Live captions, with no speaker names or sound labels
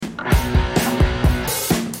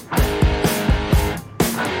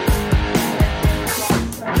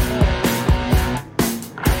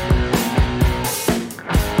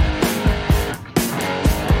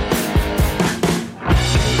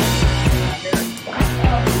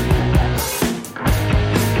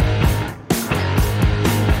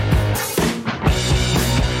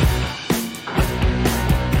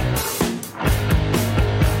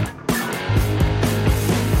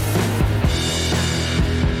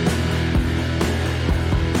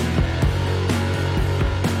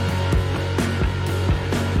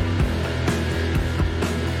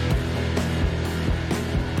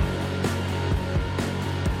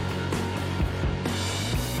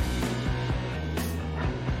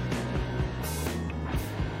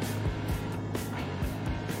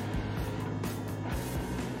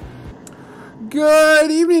Good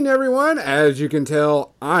evening, everyone. As you can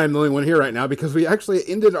tell, I'm the only one here right now because we actually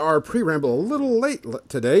ended our pre-ramble a little late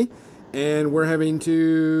today, and they're having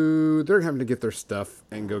to get their stuff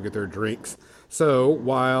and go get their drinks. So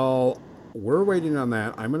while we're waiting on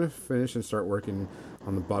that, I'm going to finish and start working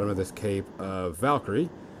on the bottom of this cape of Valkyrie.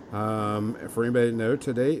 For anybody to know,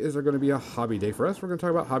 today is going to be a hobby day for us. We're going to talk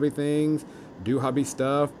about hobby things, do hobby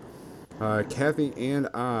stuff. Kathy and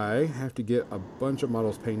I have to get a bunch of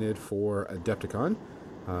models painted for Adepticon.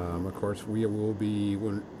 Of course, we will be,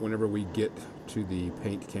 whenever we get to the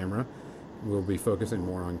paint camera, we'll be focusing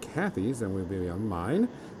more on Kathy's than we'll be on mine,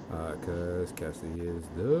 because Kathy is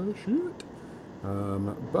the shit.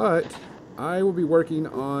 But I will be working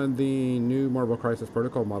on the new Marvel Crisis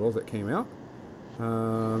Protocol models that came out.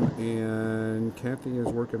 And Kathy is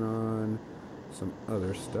working on some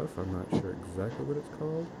other stuff. I'm not sure exactly what it's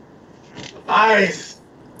called. Lies!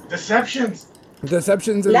 Deceptions!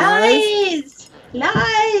 Deceptions and lies!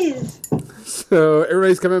 Lies! So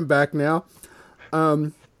everybody's coming back now.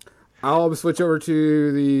 I'll switch over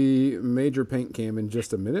to the major paint cam in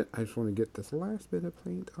just a minute. I just want to get this last bit of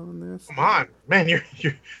paint on this. Come on, man! Your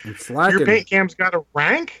paint cam's got a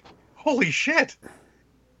rank? Holy shit!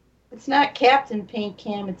 It's not Captain Paint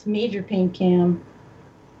Cam, it's Major Paint Cam.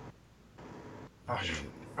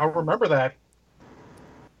 I'll remember that.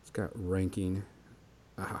 It's got ranking.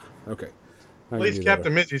 Aha, okay. At least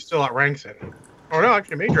Captain Mizzy's still outranks it. Oh no,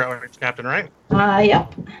 actually Major outranks Captain, right?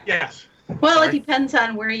 Yep. Yes. Well, Sorry. It depends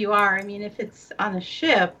on where you are. I mean, if it's on a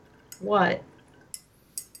ship, what?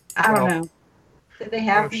 I don't know. Do they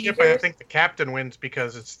have on a ship? majors? I think the captain wins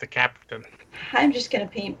because it's the captain. I'm just going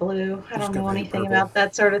to paint blue. I don't know anything about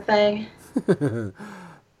that sort of thing.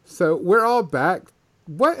 So we're all back.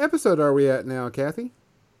 What episode are we at now, Kathy?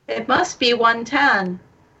 It must be 110.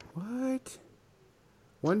 What?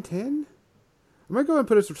 110? I'm going to go and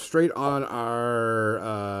put us straight on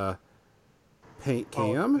our paint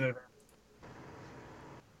cam.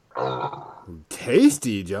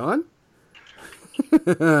 Tasty, John. Hey,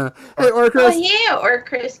 Orcris. Oh, yeah,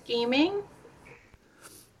 Orcris Gaming.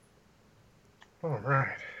 All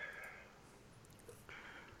right.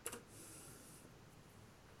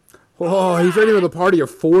 Oh, he's ready with a party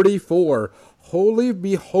of 44. Holy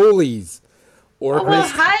be holies. Orcris. Oh, well,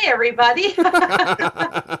 hi, everybody.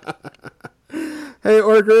 Hey,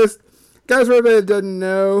 Orcris. Guys, for everybody that doesn't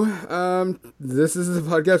know, this is the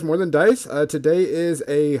podcast More Than Dice. Today is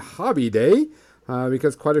a hobby day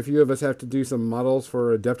because quite a few of us have to do some models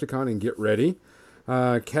for Adepticon and get ready.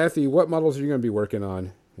 Kathy, what models are you going to be working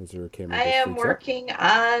on? Is there a camera? I am working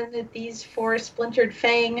on these 4 Splintered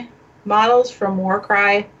Fang models from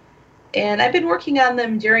Warcry. And I've been working on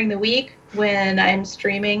them during the week when I'm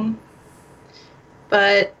streaming.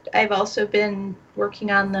 But I've also been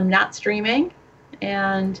working on them not streaming.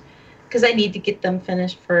 And because I need to get them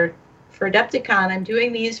finished for Adepticon. I'm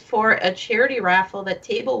doing these for a charity raffle that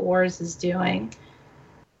Table Wars is doing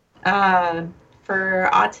for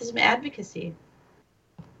autism advocacy.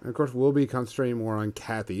 And of course, we'll be concentrating more on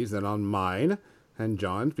Kathy's than on mine and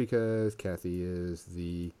John's because Kathy is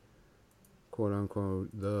the quote-unquote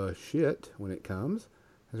the shit when it comes,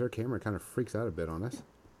 as our camera kind of freaks out a bit on us.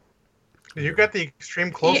 You got the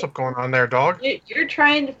extreme close-up going on there, dog. You're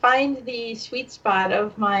trying to find the sweet spot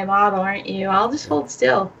of my model, aren't you? I'll just hold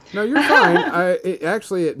still. No, you're fine.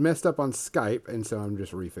 It messed up on Skype, and so I'm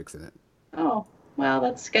just refixing it. Oh, well,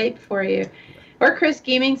 that's Skype for you. Or Chris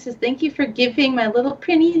Gaming says, thank you for giving my little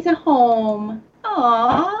printies a home.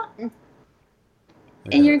 Aww. Okay.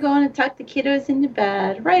 And you're going to tuck the kiddos into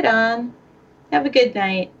bed. Right on. Have a good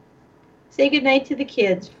night. Say good night to the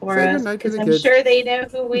kids for us, because I'm sure they know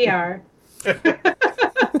who we are.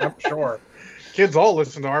 I'm sure. Kids all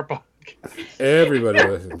listen to our podcast. Everybody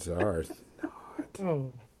listens to ours.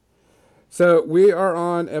 Oh. So we are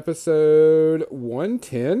on episode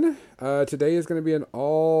 110. Today is going to be an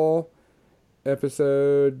all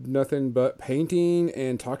episode, nothing but painting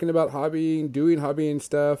and talking about hobbying, doing hobbying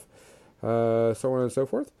stuff, so on and so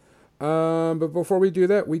forth. But before we do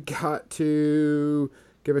that, we got to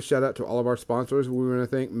give a shout out to all of our sponsors. We want to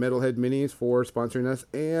thank Metalhead Minis for sponsoring us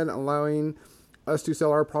and allowing us to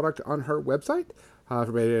sell our product on her website. For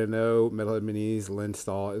everybody to know, Metalhead Minis, Lynn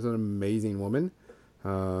Stahl is an amazing woman.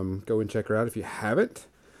 Go and check her out if you haven't.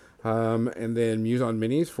 And then Muson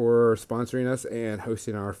Minis for sponsoring us and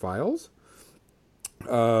hosting our files.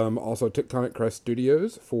 Also Tectonic Crest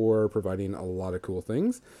Studios for providing a lot of cool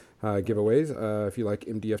things. Giveaways. If you like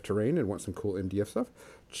MDF terrain and want some cool MDF stuff,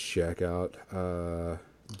 check out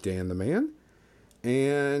Dan the Man.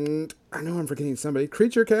 And I know I'm forgetting somebody.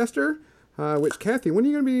 Creature Caster, which Kathy, when are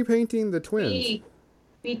you going to be painting the twins?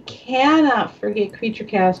 We cannot forget Creature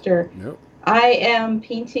Caster. Nope. I am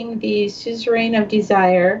painting the Suzerain of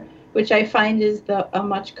Desire, which I find is a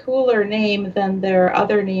much cooler name than their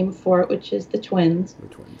other name for it, which is the Twins. The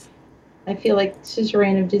Twins. I feel like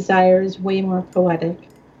Suzerain of Desire is way more poetic.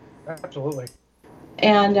 Absolutely.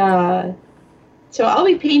 And so I'll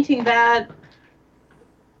be painting that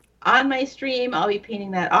on my stream. I'll be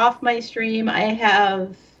painting that off my stream. I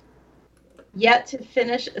have yet to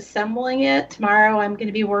finish assembling it. Tomorrow I'm going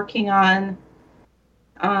to be working on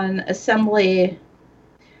assembly.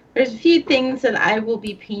 There's a few things that I will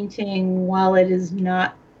be painting while it is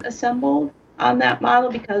not assembled on that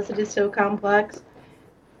model because it is so complex.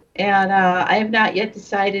 And I have not yet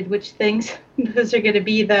decided which things those are going to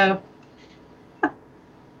be, though.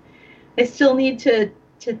 I still need to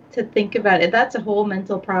think about it. That's a whole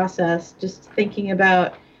mental process, just thinking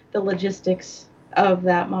about the logistics of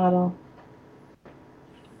that model.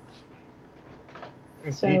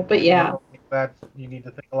 So, but yeah. That you need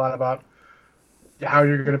to think a lot about how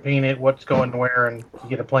you're going to paint it, what's going where, and you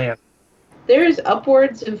get a plan. There's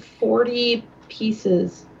upwards of 40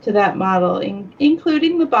 pieces to that model,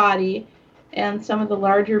 including the body and some of the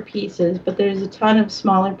larger pieces, but there's a ton of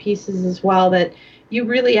smaller pieces as well that you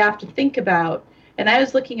really have to think about. And I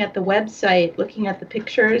was looking at the website, looking at the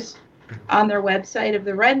pictures on their website of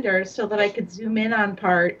the renders so that I could zoom in on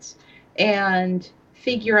parts and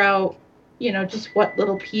figure out, just what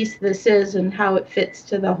little piece this is and how it fits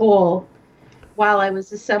to the whole while I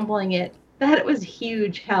was assembling it. That was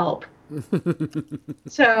huge help.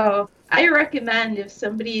 So I recommend if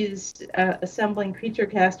somebody's assembling Creature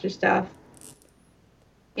Caster stuff,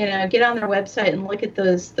 get on their website and look at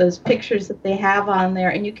those pictures that they have on there,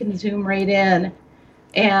 and you can zoom right in.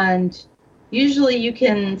 And usually you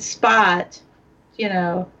can spot,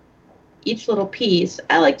 each little piece.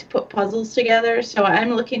 I like to put puzzles together, so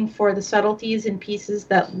I'm looking for the subtleties in pieces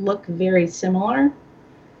that look very similar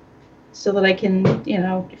so that I can,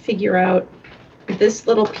 figure out this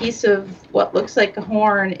little piece of what looks like a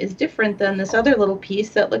horn is different than this other little piece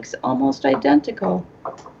that looks almost identical.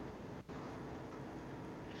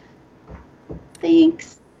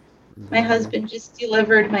 Thanks. My husband just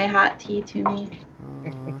delivered my hot tea to me.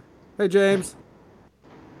 Hey, James.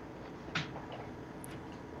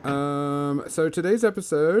 So today's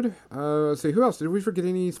episode, let's see, who else? Did we forget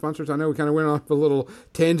any sponsors? I know we kind of went off a little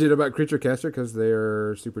tangent about Creature Caster because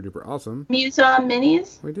they're super duper awesome. Muson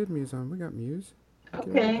Minis? We did Muson. We got Muse.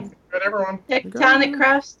 Okay. Got everyone. Tectonic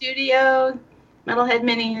Craft Studio, Metalhead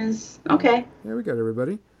Minis. Okay. Yeah, we got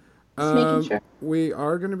everybody. Just making sure. We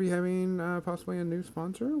are going to be having possibly a new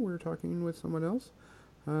sponsor. We're talking with someone else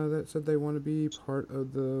that said they want to be part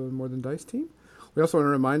of the More Than Dice team. We also want to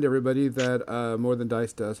remind everybody that More Than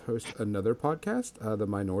Dice does host another podcast, The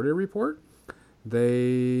Minority Report.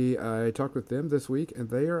 I talked with them this week, and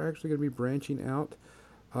they are actually going to be branching out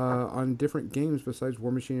on different games besides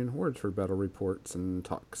War Machine and Hordes for battle reports and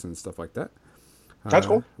talks and stuff like that. That's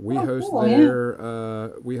cool. We host their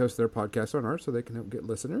podcast on ours, so they can help get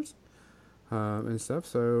listeners and stuff.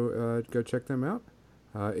 So go check them out.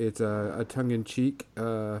 It's a tongue-in-cheek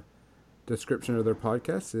description of their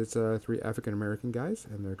podcast. It's 3 African American guys,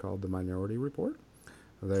 and they're called The Minority Report.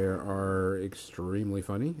 They are extremely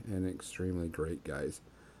funny and extremely great guys.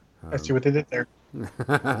 I see what they did there.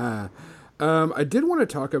 I did want to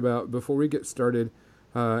talk about, before we get started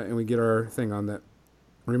and we get our thing on that,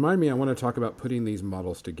 remind me, I want to talk about putting these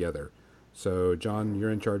models together. So, John,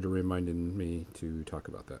 you're in charge of reminding me to talk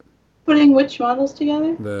about that. Putting which models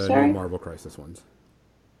together? The new Marvel Crisis ones.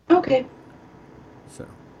 Okay. So,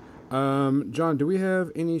 John, do we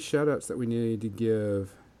have any shout-outs that we need to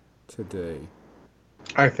give today?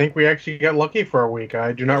 I think we actually got lucky for a week.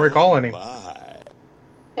 I do not recall any.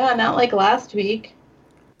 Yeah, not like last week.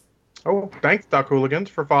 Oh, thanks, Duck Hooligans,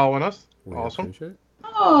 for following us. We awesome. Appreciate it.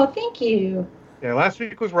 Oh, thank you. Yeah, last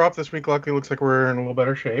week was rough. This week, luckily, looks like we're in a little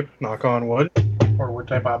better shape. Knock on wood. Or wood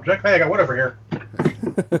type object. Hey, I got wood over here.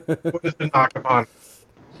 Wood has been knocked upon.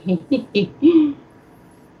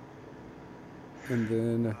 And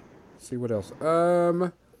then, see what else. Okay.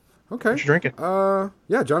 What you drinking?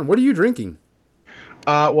 Yeah, John, what are you drinking?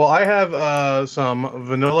 Well, I have some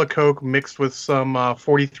vanilla Coke mixed with some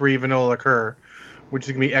 43 vanilla liqueur, which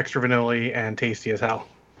is going to be extra vanilla and tasty as hell.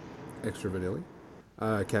 Extra vanilla.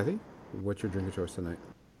 Kathy, what's your drink of choice tonight?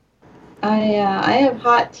 I have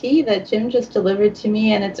hot tea that Jim just delivered to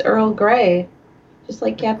me, and it's Earl Grey, just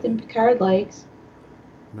like Captain Picard likes.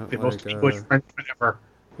 Not the like, most English French ever.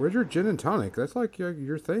 Where's your gin and tonic? That's like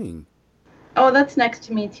your thing. Oh, that's next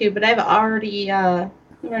to me too, but I've already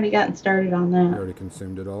gotten started on that. You already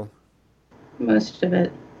consumed it all? Most of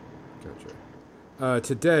it. Gotcha.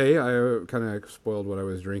 Today, I kind of spoiled what I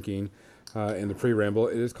was drinking. in the pre-ramble.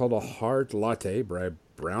 It is called a hard latte by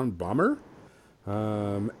Brown Bomber.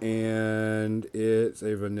 And it's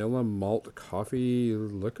a vanilla malt coffee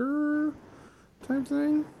liquor type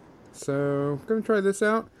thing. So I'm going to try this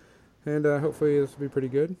out. And hopefully this will be pretty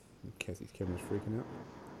good. Cassie's camera's freaking out.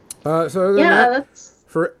 So other than that,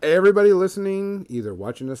 for everybody listening, either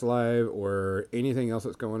watching us live or anything else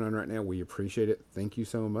that's going on right now, we appreciate it. Thank you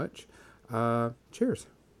so much. Cheers.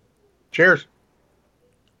 Cheers.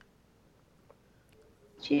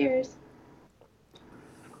 Cheers.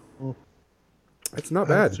 It's not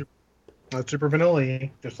bad. That's super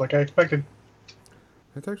vanilla-y, just like I expected.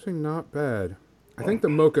 That's actually not bad. I think the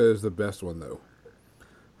mocha is the best one, though.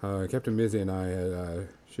 Captain Mizzy and I had...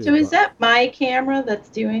 So is that my camera that's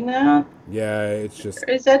doing that? Yeah, it's just...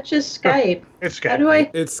 Or is that just Skype? It's Skype.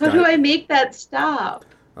 How do I make that stop?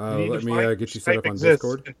 Let me get you set up on Skype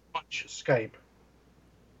Discord. And punch Skype.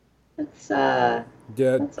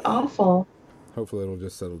 That's awful. Hopefully it'll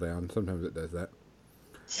just settle down. Sometimes it does that.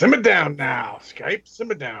 Simmer down now, Skype.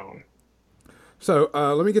 Simmer down. So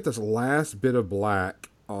let me get this last bit of black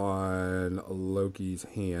on Loki's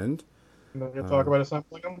hand. And then we'll talk about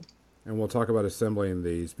assembling them. And we'll talk about assembling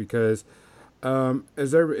these because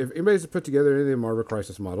if anybody's put together any of the Marvel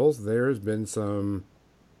Crisis models, there's been some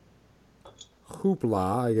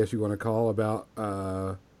hoopla, I guess you want to call, about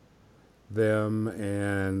them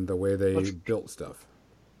and the way they built stuff.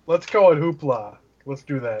 Let's call it hoopla. Let's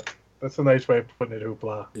do that. That's a nice way of putting it,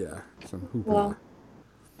 hoopla. Yeah, some hoopla.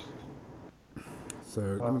 So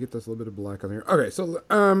let me get this little bit of black on here. Okay, so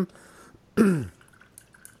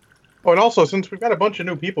Oh, and also, since we've got a bunch of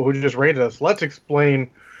new people who just rated us, let's explain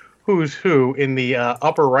who's who. In the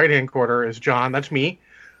upper right-hand corner is John. That's me.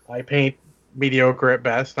 I paint mediocre at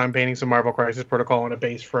best. I'm painting some Marvel Crisis Protocol and a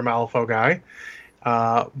base for a Malifaux guy.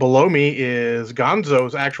 Below me is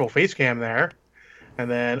Gonzo's actual face cam there. And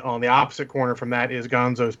then on the opposite corner from that is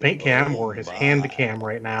Gonzo's paint cam, or his hand cam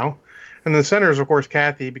right now. And the center is, of course,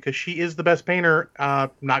 Kathy, because she is the best painter.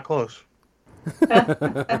 Not close.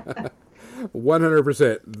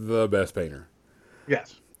 100% the best painter.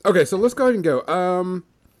 Yes. Okay, so let's go ahead and go.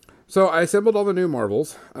 So I assembled all the new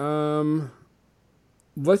Marvels.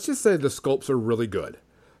 Let's just say the sculpts are really good.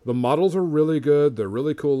 The models are really good. They're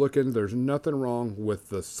really cool looking. There's nothing wrong with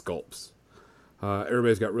the sculpts.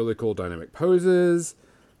 Everybody's got really cool dynamic poses.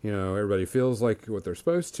 You know, everybody feels like what they're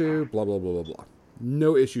supposed to. Blah, blah, blah, blah, blah.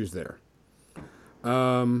 No issues there.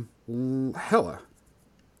 Hela.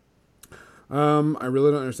 I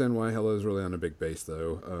really don't understand why Hela is really on a big base,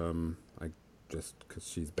 though. Just because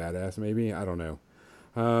she's badass, maybe? I don't know.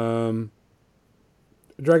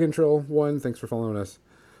 Dragon Trill 1, thanks for following us.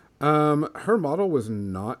 Her model was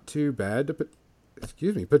not too bad to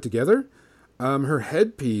put together. Her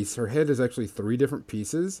head is actually 3 different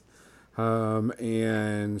pieces.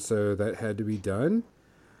 And so that had to be done.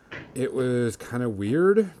 It was kind of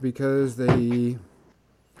weird because they've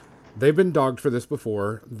been dogged for this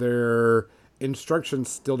before. Their instructions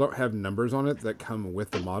still don't have numbers on it that come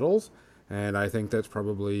with the models. And I think that's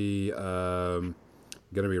probably going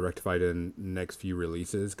to be rectified in next few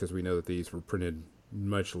releases because we know that these were printed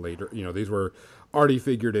much later. You know, these were already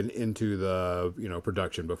figured into the,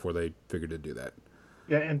 production before they figured to do that.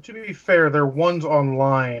 Yeah, and to be fair, they're ones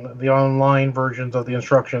online. The online versions of the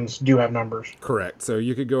instructions do have numbers. Correct. So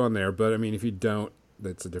you could go on there, but I mean, if you don't,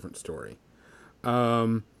 that's a different story.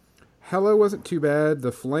 Hela wasn't too bad.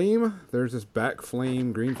 The flame, there's this back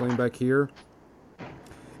flame, green flame back here.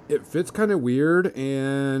 It fits kind of weird,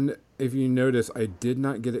 and if you notice, I did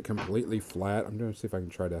not get it completely flat. I'm going to see if I can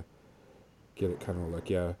try to get it kind of look.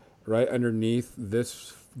 Yeah, right underneath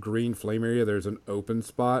this green flame area, there's an open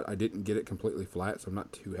spot. I didn't get it completely flat, so I'm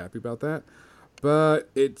not too happy about that. But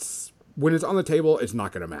when it's on the table, it's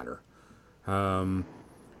not going to matter.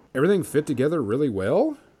 Everything fit together really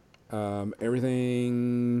well.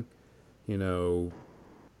 Everything,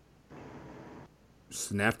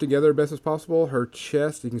 snapped together best as possible. Her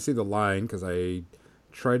chest, you can see the line because I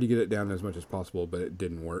tried to get it down as much as possible, but it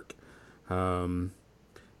didn't work.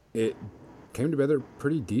 It came together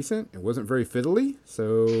pretty decent. It wasn't very fiddly,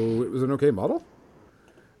 so it was an okay model.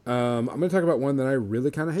 I'm going to talk about one that I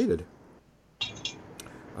really kind of hated.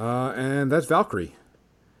 And that's Valkyrie.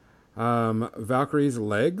 Valkyrie's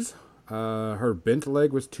legs. Her bent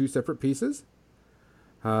leg was 2 separate pieces.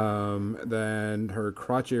 Then her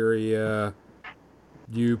crotch area,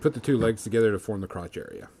 you put the 2 legs together to form the crotch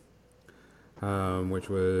area. Which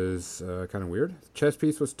was kind of weird. Chest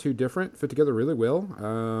piece was 2 different, fit together really well.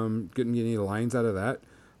 Couldn't get any lines out of that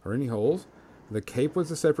or any holes. The cape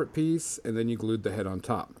was a separate piece, and then you glued the head on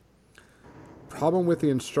top. Problem with the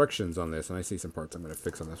instructions on this, and I see some parts I'm going to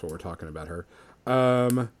fix on this while we're talking about her.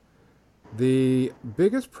 The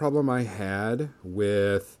biggest problem I had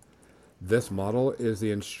with this model is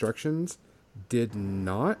the instructions did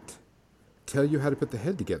not tell you how to put the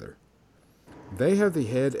head together. They have the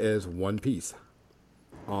head as one piece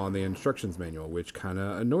on the instructions manual, which kind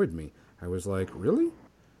of annoyed me. I was like, really?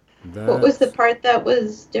 What was the part that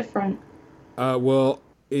was different? Well,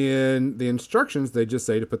 in the instructions, they just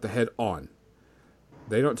say to put the head on.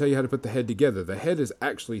 They don't tell you how to put the head together. The head is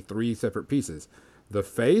actually 3 separate pieces. The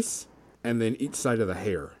face, and then each side of the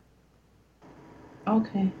hair.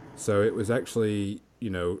 Okay. So it was actually,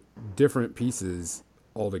 different pieces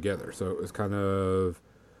altogether. So it was kind of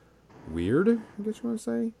weird, I guess you want to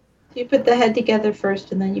say. You put the head together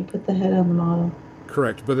first, and then you put the head on the model.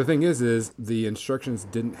 Correct. But the thing is the instructions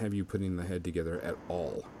didn't have you putting the head together at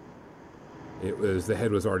all. It was, the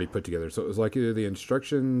head was already put together. So it was like either the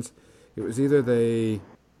instructions, it was either they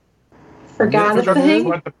Forgot a thing?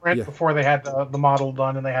 Went to print before they had the model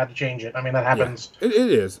done and they had to change it. I mean, that happens. Yeah,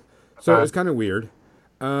 it is. So it's kind of weird.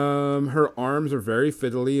 Her arms are very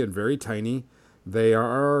fiddly and very tiny. They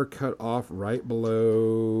are cut off right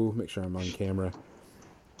below, make sure I'm on camera,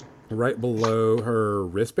 right below her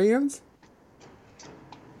wristbands.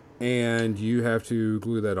 And you have to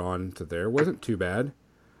glue that on to there. Wasn't too bad.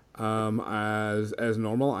 As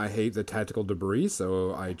normal, I hate the tactical debris,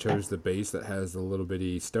 so I chose the base that has a little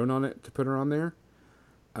bitty stone on it to put her on there.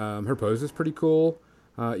 Her pose is pretty cool.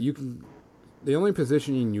 The only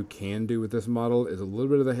positioning you can do with this model is a little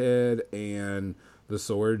bit of the head and the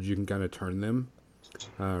swords. You can kind of turn them,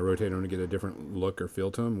 rotate them to get a different look or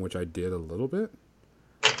feel to them, which I did a little bit.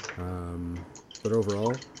 But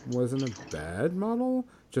overall, wasn't a bad model.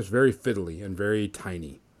 Just very fiddly and very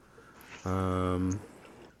tiny.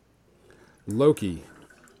 Loki.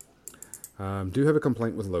 Do have a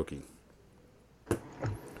complaint with Loki.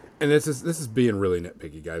 And this is being really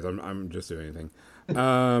nitpicky, guys. I'm just doing anything.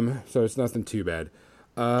 So it's nothing too bad.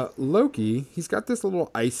 Loki, he's got this little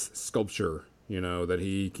ice sculpture, that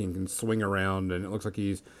he can swing around, and it looks like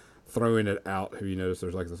he's throwing it out. Have you noticed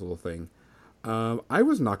there's like this little thing? I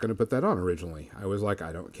was not going to put that on originally. I was like,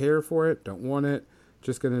 I don't care for it, don't want it,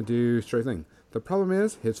 just going to do straight thing. The problem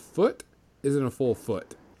is his foot isn't a full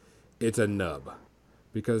foot. It's a nub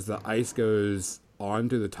because the ice goes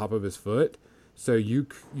onto the top of his foot. So you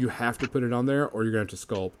have to put it on there, or you're going to have to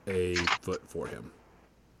sculpt a foot for him.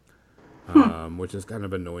 Which is kind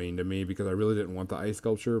of annoying to me because I really didn't want the ice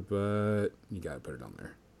sculpture, but you got to put it on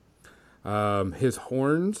there. His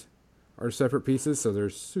horns are separate pieces, so they're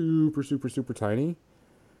super, super, super tiny.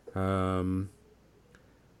 But,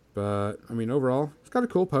 I mean, overall, it's got a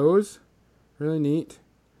cool pose. Really neat.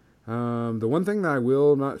 The one thing that I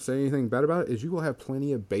will not say anything bad about is you will have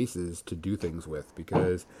plenty of bases to do things with,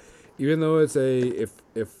 because even though it's if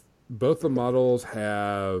both the models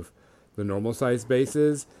have the normal size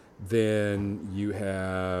bases, then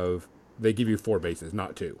they give you 4 bases,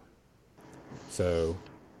 not 2. So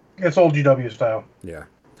it's old GW style. Yeah.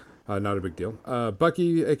 Not a big deal.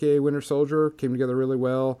 Bucky, aka Winter Soldier, came together really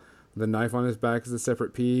well. The knife on his back is a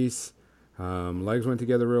separate piece. Legs went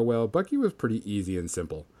together real well. Bucky was pretty easy and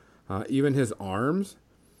simple. Even his arms,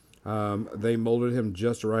 they molded him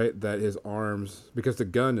just right that his arms, because the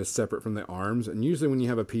gun is separate from the arms, and usually when you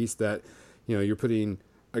have a piece that, you're putting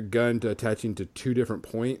a gun to attaching to 2 different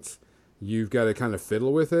points, you've got to kind of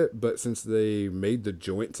fiddle with it, but since they made the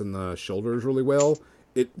joints and the shoulders really well,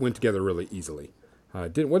 it went together really easily.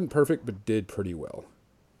 Wasn't perfect, but did pretty well.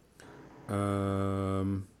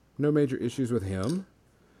 No major issues with him.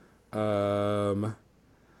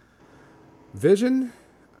 Vision,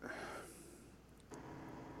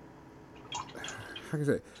 how can I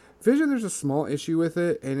say? Vision, there's a small issue with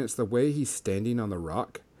it, and it's the way he's standing on the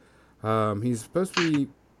rock. He's supposed to be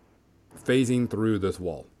phasing through this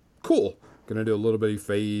wall. Cool. Gonna do a little bitty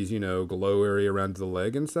phase, glow area around the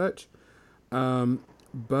leg and such.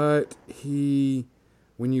 But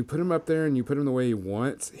when you put him up there and you put him the way he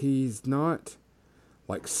wants, he's not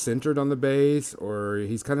like centered on the base, or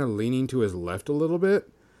he's kind of leaning to his left a little bit,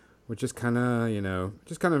 which is kind of,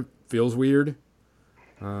 just kind of feels weird.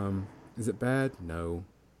 Is it bad? No.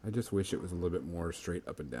 I just wish it was a little bit more straight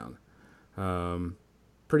up and down.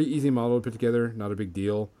 Pretty easy model to put together, not a big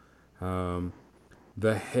deal.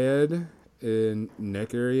 The head and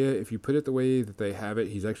neck area, if you put it the way that they have it,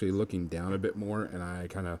 he's actually looking down a bit more, and I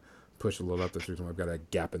kind of push a little up. That's the reason why I've got a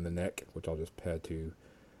gap in the neck, which I'll just had to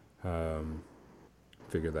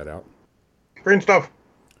figure that out. Green stuff.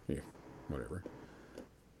 Yeah, whatever.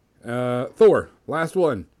 Thor, last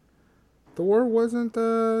one. Thor wasn't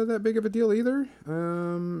that big of a deal either.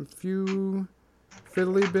 Few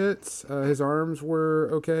fiddly bits. His arms were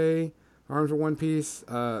okay. Arms were one piece.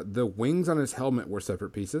 The wings on his helmet were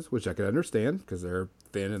separate pieces, which I could understand because they're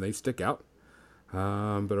thin and they stick out.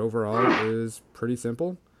 But overall, it was pretty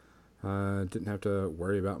simple. Didn't have to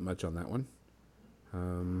worry about much on that one.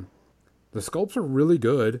 The sculpts are really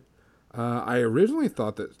good. I originally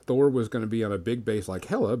thought that Thor was going to be on a big base like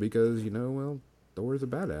Hela because, Thor's a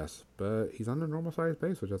badass. But he's on a normal size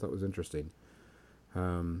base, which I thought was interesting. So,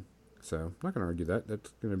 I'm not going to argue that.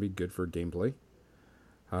 That's going to be good for gameplay.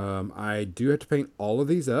 I do have to paint all of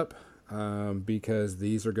these up because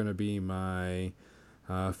these are going to be my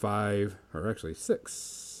 5, or actually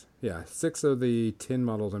 6. Yeah, 6 of the 10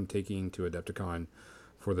 models I'm taking to Adepticon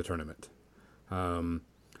for the tournament.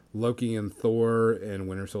 Loki and Thor and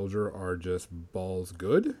Winter Soldier are just balls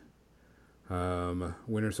good.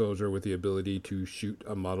 Winter Soldier with the ability to shoot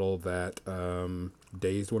a model that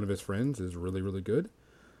dazed one of his friends is really, really good.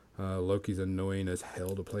 Loki's annoying as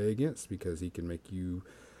hell to play against because he can make you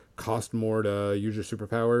cost more to use your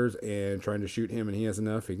superpowers, and trying to shoot him and he has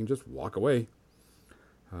enough, he can just walk away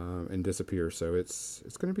and disappear. So it's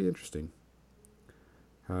going to be interesting.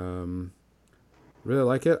 Really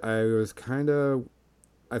like it.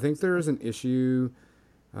 I think there is an issue,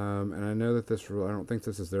 and I know that I don't think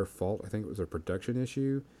this is their fault. I think it was a production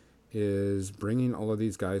issue, is bringing all of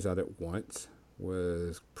these guys out at once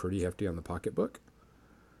was pretty hefty on the pocketbook.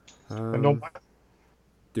 And don't buy them.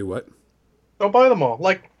 Do what? Don't buy them all.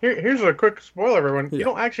 Like, here's a quick spoiler, everyone. Yeah. You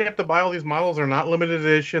don't actually have to buy all these models. They're not limited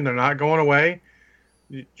edition. They're not going away.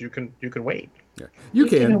 You can wait. Yeah, you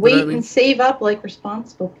can wait but and save up like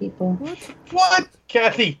responsible people. What?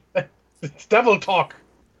 Kathy? It's devil talk.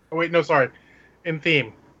 Oh, wait, no, sorry. In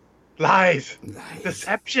theme. Lies. Nice.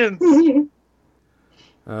 Deceptions.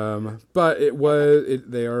 But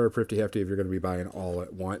they are pretty hefty if you're going to be buying all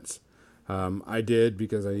at once. I did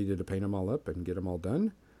because I needed to paint them all up and get them all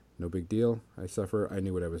done. No big deal. I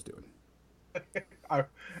knew what I was doing.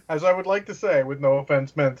 As I would like to say, with no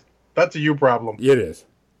offense meant, that's a you problem. It is.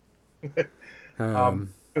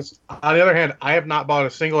 'Cause on the other hand, I have not bought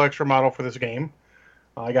a single extra model for this game.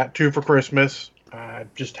 I got 2 for Christmas. I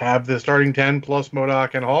just have the starting 10 plus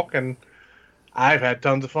MODOK and Hulk, and I've had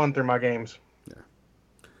tons of fun through my games.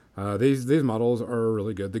 These models are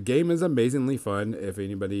really good. The game is amazingly fun. If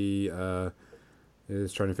anybody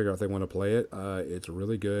is trying to figure out if they want to play it, it's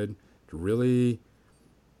really good. It's really...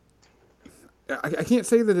 I can't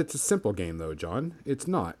say that it's a simple game, though, John. It's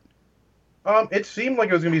not. It seemed like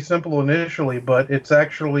it was going to be simple initially, but it's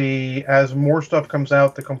actually, as more stuff comes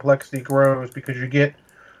out, the complexity grows because you get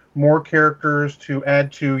more characters to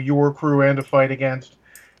add to your crew and to fight against,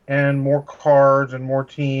 and more cards and more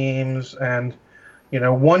teams, and,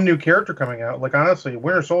 one new character coming out. Like, honestly,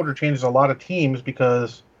 Winter Soldier changes a lot of teams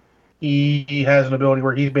because he has an ability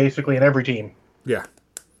where he's basically in every team. Yeah.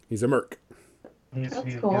 He's a merc. He's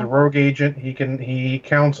cool. a rogue agent. He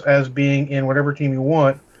counts as being in whatever team you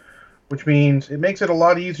want, which means it makes it a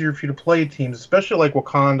lot easier for you to play teams, especially like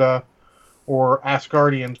Wakanda or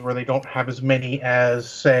Asgardians, where they don't have as many as,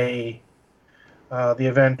 say, the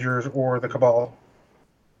Avengers or the Cabal.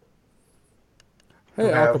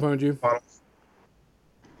 Hey, Al Capone, you.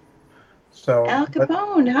 So Al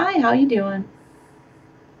Capone, hi, how you doing?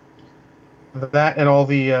 that and all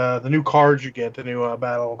the new cards you get, the new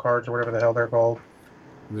battle cards or whatever the hell they're called.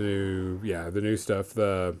 The new stuff.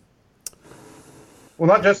 Well,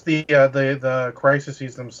 not just the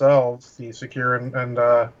crises themselves, the secure and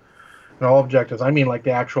all objectives. I mean, like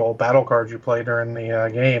the actual battle cards you play during the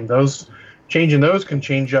game. Changing those can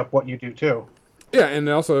change up what you do too. Yeah, and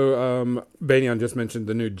also, Banyan just mentioned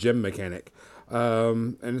the new gem mechanic.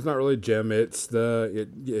 And it's not really gem, it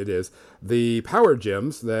is. The power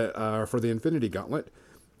gems that are for the Infinity Gauntlet,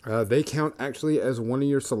 they count actually as one of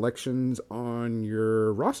your selections on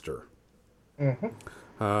your roster.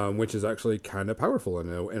 Mm-hmm. Which is actually kind of powerful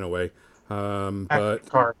in a way. But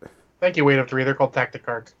card. Thank you, Wade of 3. They're called tactic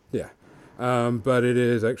cards. Yeah. But it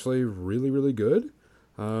is actually really, really good.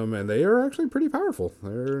 And they are actually pretty powerful.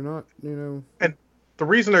 They're not, And the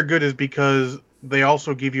reason they're good is because they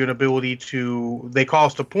also give you an ability they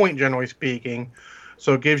cost a point, generally speaking.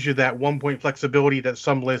 So it gives you that 1 point flexibility that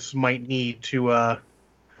some lists might need to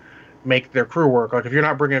make their crew work. Like if you're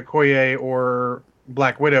not bringing Okoye or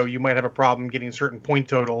Black Widow, you might have a problem getting certain point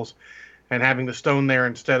totals. And having the stone there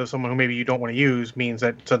instead of someone who maybe you don't want to use means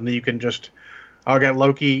that suddenly you can just, I'll get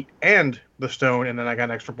Loki and the stone, and then I got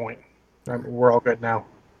an extra point. We're all good now.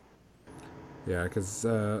 Yeah, because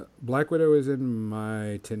Black Widow is in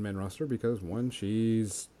my 10-man roster because, 1,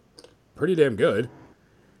 she's pretty damn good.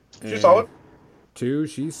 She's solid. 2,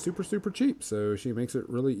 she's super, super cheap, so she makes it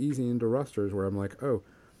really easy into rosters where I'm like, oh,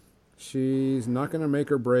 she's not going to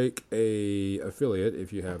make or break a affiliate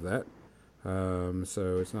if you have that.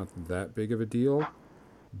 So it's not that big of a deal.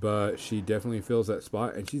 But she definitely fills that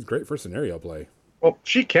spot, and she's great for scenario play. Well,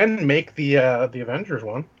 she can make the Avengers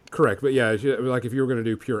one. Correct, but yeah, like if you were going to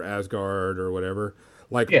do pure Asgard or whatever,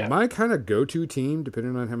 like Yeah. my kind of go-to team,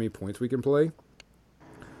 depending on how many points we can play,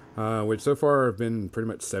 which so far have been pretty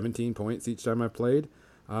much 17 points each time I've played,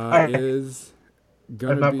 is I've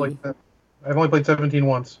gonna not be. played. I've only played 17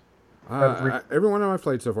 once. Every one I've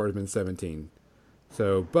played so far has been 17.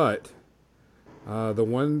 So, but the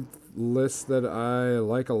one list that I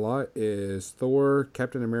like a lot is Thor,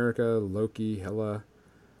 Captain America, Loki, Hela,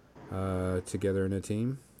 together in a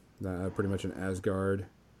team. Pretty much an Asgard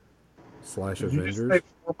 / Did you just Avengers. say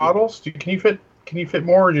 4 models? Can you fit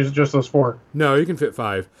more, or just those 4? No, you can fit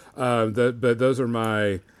 5. But those are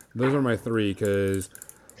my 3 because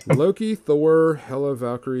Loki, Thor, Hela,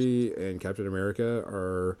 Valkyrie, and Captain America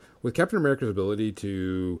are with Captain America's ability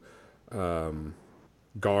to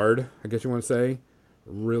guard. I guess you want to say,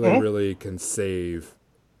 really can save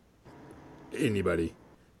anybody.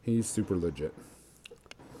 He's super legit.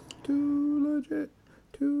 Too legit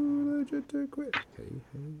to quit. Hey.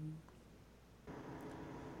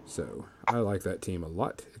 So I like that team a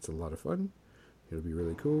lot. It's a lot of fun. It'll be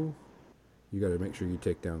really cool. You got to make sure you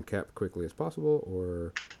take down Cap quickly as possible,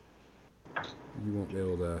 or you won't be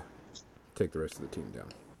able to take the rest of the team down.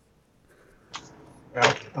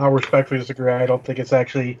 Well, I'll respectfully disagree. I don't think it's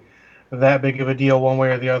actually that big of a deal one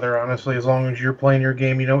way or the other. Honestly, as long as you're playing your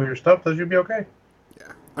game, you know your stuff, that should be okay.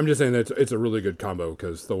 Yeah, I'm just saying that it's a really good combo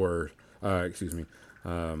because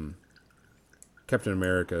Captain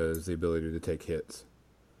America is the ability to take hits.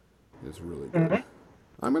 It's really good. Mm-hmm.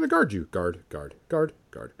 I'm going to guard you. Guard.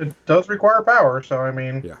 It does require power, so I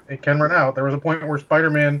mean, yeah. It can run out. There was a point where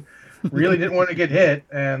Spider-Man really didn't want to get hit,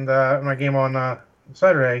 and in my game on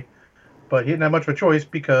Saturday, but he didn't have much of a choice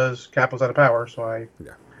because Cap was out of power. So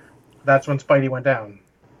that's when Spidey went down.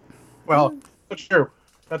 Well, that's true.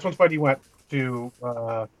 That's when Spidey went to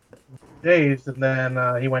dazed, and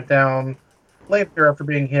then he went down later after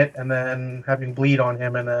being hit, and then having bleed on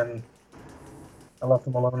him, and then I left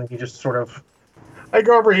him alone, and he just sort of. I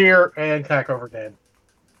go over here and tack over dead.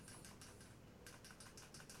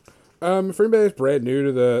 For anybody that's brand new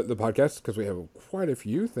to the podcast, because we have quite a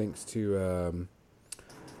few, thanks to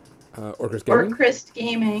Orchrist Gaming. Orchrist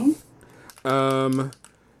Gaming.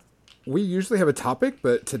 We usually have a topic,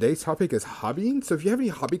 but today's topic is hobbying. So if you have any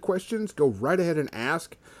hobby questions, go right ahead and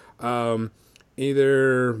ask.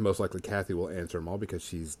 Either, most likely, Kathy will answer them all because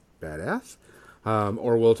she's badass.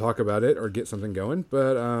 Or we'll talk about it or get something going.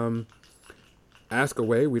 But ask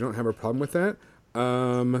away. We don't have a problem with that.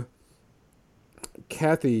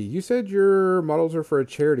 Kathy, you said your models are for a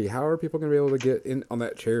charity. How are people going to be able to get in on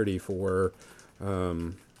that charity for at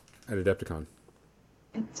Adepticon?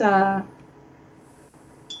 It's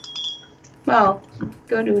well,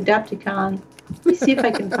 go to Adepticon. Let me see if I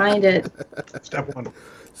can find it. Step 1.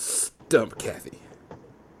 Stump Kathy.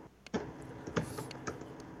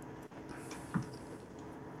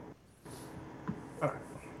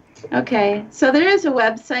 Okay, so there is a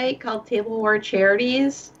website called Table War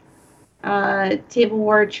Charities,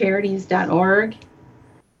 tablewarcharities.org,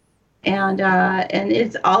 and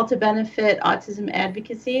it's all to benefit autism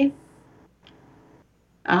advocacy.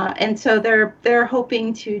 And so they're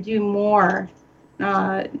hoping to do more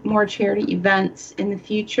charity events in the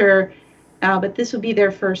future, but this will be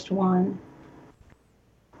their first one.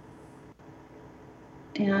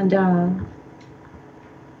 And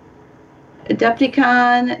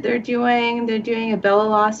Adepticon, they're doing a Bella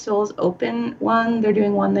Lost Souls open one. They're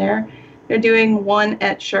doing one there. They're doing one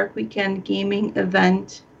at Shark Weekend Gaming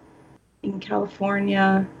event in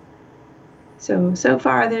California. So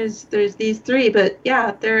far there's these 3, but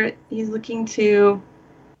yeah, he's looking to,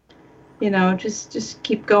 just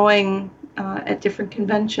keep going at different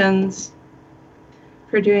conventions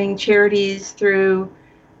for doing charities through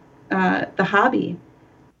the hobby.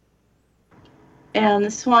 And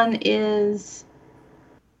this one is,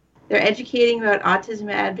 they're educating about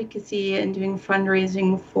autism advocacy and doing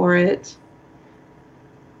fundraising for it.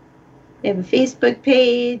 They have a Facebook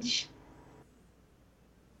page.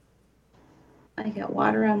 I got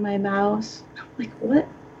water on my mouse. I'm like, what?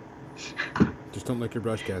 Just don't lick your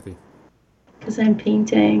brush, Kathy. Because I'm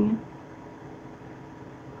painting.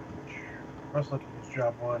 I was looking at this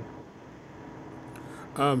job 1.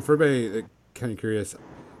 For everybody kind of curious,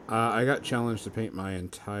 I got challenged to paint my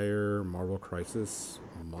entire Marvel Crisis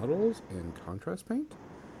models in contrast paint.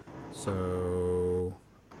 So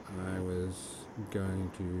I'm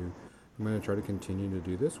going to try to continue to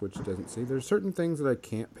do this, which doesn't see. There's certain things that I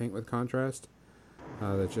can't paint with contrast.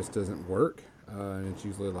 That just doesn't work. And it's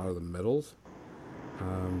usually a lot of the metals.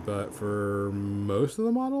 But for most of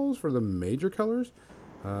the models, for the major colors,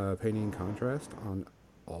 painting contrast on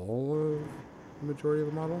all of the majority of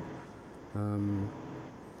the model,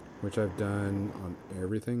 which I've done on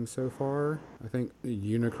everything so far. I think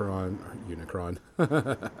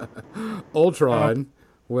Ultron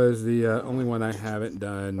was the only one I haven't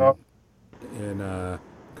done in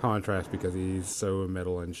contrast because he's so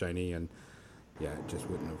metal and shiny, and yeah, it just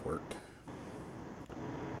wouldn't have worked.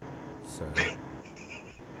 So.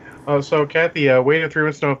 So Kathy, wade through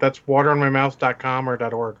and know if that's wateronmymouse.com or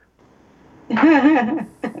 .org.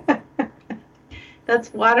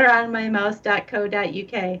 That's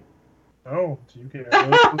wateronmymouse.co.uk. Oh, so you get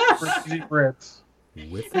those easy Brits.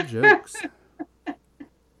 With the jokes.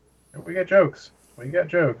 We got jokes.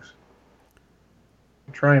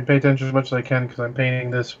 I try and pay attention as much as I can because I'm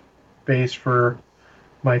painting this base for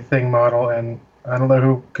my thing model, and I don't know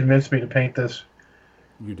who convinced me to paint this.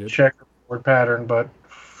 You did. Checkerboard pattern, but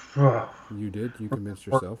you did. You convinced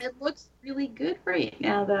yourself. It looks really good right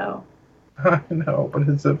now, though. I know, but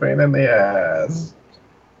it's a pain in the ass.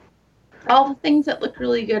 All the things that look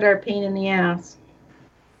really good are a pain in the ass.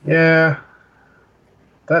 Yeah,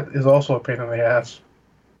 that is also a pain in the ass.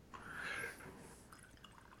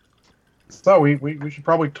 So we should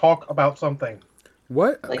probably talk about something.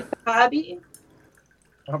 What? Like the hobby?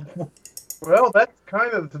 Well, that's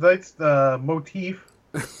kind of tonight's motif.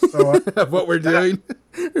 So what we're doing.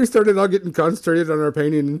 We started all getting concentrated on our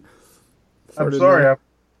painting. I'm sorry.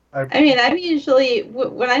 I mean, I'm usually,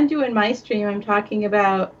 when I'm doing my stream, I'm talking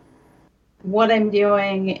about what I'm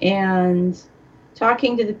doing and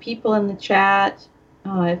talking to the people in the chat.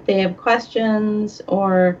 If they have questions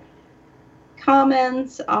or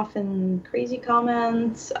comments, often crazy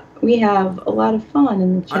comments, we have a lot of fun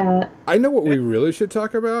in the chat. I know what we really should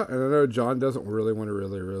talk about, and I know John doesn't really want to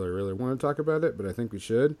really want to talk about it, but I think we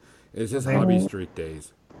should, is his hobby streak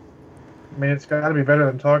days. I mean, it's got to be better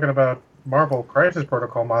than talking about Marvel Crisis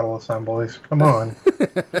Protocol model assemblies. Come on.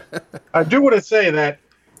 I do want to say that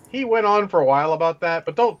he went on for a while about that,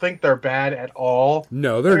 but don't think they're bad at all.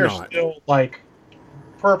 No, they're not. Still,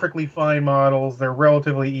 perfectly fine models. They're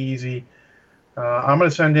relatively easy. I'm going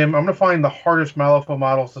to send him... I'm going to find the hardest Malifaux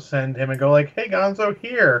models to send him and go hey, Gonzo,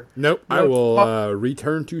 here. Nope, I will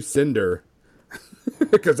return to Cinder.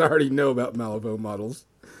 Because I already know about Malifaux models.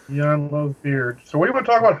 Jan loves beard. So what do you want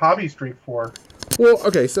to talk about Hobby Streak for? Well,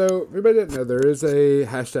 okay, so everybody didn't know there is a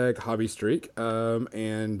hashtag Hobby Streak,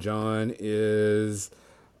 and John is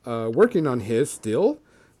working on his still.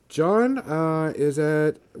 John is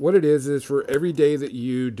at... What it is for every day that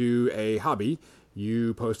you do a hobby...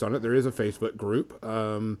 You post on it. There is a Facebook group,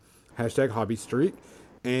 hashtag Hobby Streak,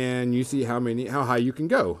 and you see how high you can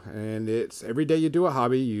go. And it's every day you do a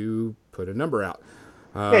hobby, you put a number out.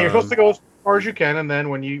 Yeah, you're supposed to go as far as you can, and then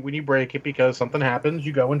when you break it because something happens,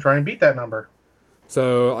 you go and try and beat that number.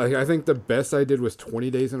 So I think the best I did was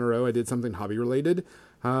 20 days in a row. I did something hobby related,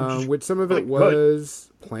 which some of it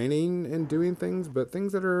was planning and doing things, but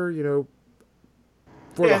things that are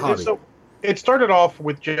for the hobby. So it started off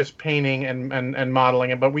with just painting and modeling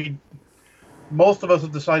it, but most of us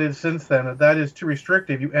have decided since then that is too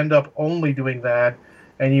restrictive. You end up only doing that,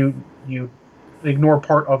 and you ignore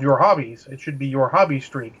part of your hobbies. It should be your hobby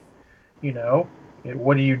streak.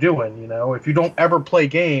 What are you doing? If you don't ever play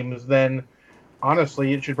games, then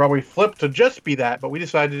honestly, it should probably flip to just be that. But we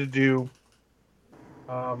decided to do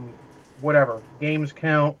whatever. Games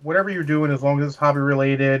count. Whatever you're doing, as long as it's hobby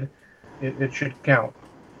related, it should count.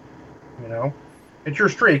 It's your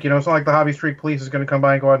streak. It's not like the Hobby Streak police is going to come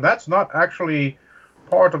by and go, that's not actually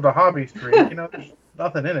part of the hobby streak. There's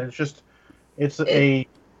nothing in it. It's a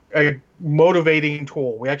motivating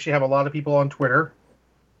tool. We actually have a lot of people on Twitter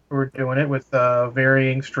who are doing it with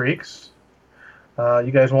varying streaks.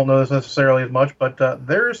 You guys won't know this necessarily as much, but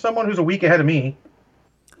there is someone who's a week ahead of me.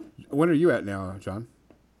 When are you at now, John?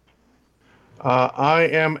 I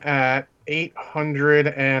am at 800,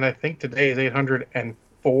 and I think today is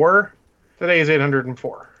 804. Today is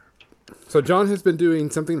 804. So John has been doing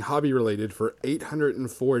something hobby related for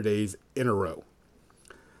 804 days in a row,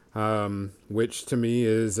 which to me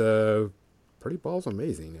is pretty balls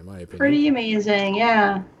amazing in my opinion. Pretty amazing,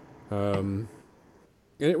 yeah. And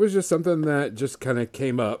it was just something that just kind of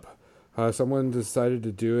came up. Someone decided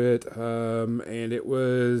to do it, and it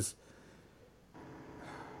was.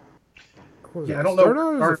 I don't know. Started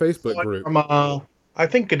out as a Facebook group. I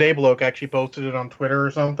think Gadabloke actually posted it on Twitter or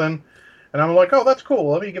something. And I'm like, oh, that's cool.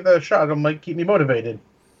 Let me give that a shot. It might keep me motivated.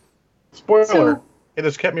 Spoiler. It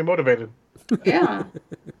has kept me motivated. Yeah.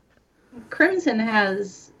 Crimson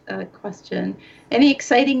has a question. Any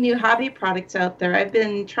exciting new hobby products out there? I've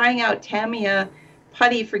been trying out Tamiya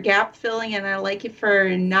putty for gap filling, and I like it for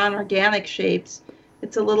non-organic shapes.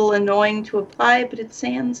 It's a little annoying to apply, but it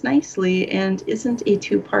sands nicely and isn't a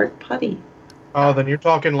two-part putty. Oh, then you're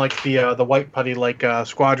talking like the white putty, like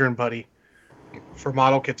Squadron putty, for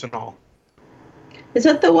model kits and all. Is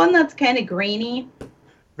that the one that's kind of grainy?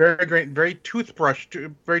 Very great, very toothbrush,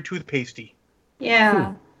 very toothpastey.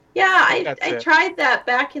 Yeah. Yeah, I That's it. tried that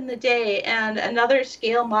back in the day, and another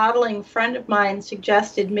scale modeling friend of mine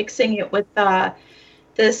suggested mixing it with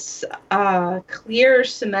this clear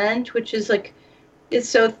cement, which is like, it's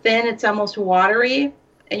so thin it's almost watery,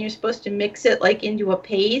 and you're supposed to mix it like into a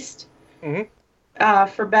paste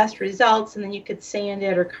for best results, and then you could sand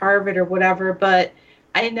it or carve it or whatever. But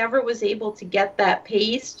I never was able to get that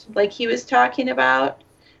paste like he was talking about.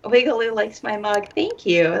 Wiggly likes my mug. Thank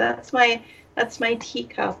you. That's my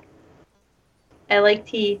teacup. I like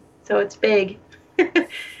tea, so it's big.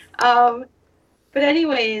 But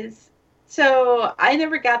anyways, so I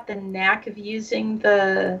never got the knack of using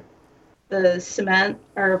the cement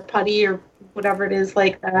or putty or whatever it is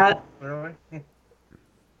like that. Really?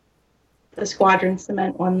 The Squadron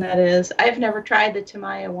cement one, that is. I've never tried the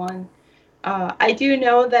Tamiya one. I do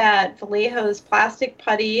know that Vallejo's plastic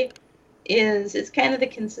putty is kind of the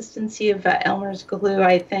consistency of Elmer's glue,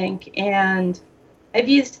 I think, and I've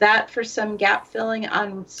used that for some gap filling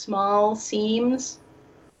on small seams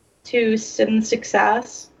to some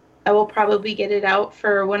success. I will probably get it out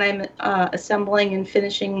for when I'm assembling and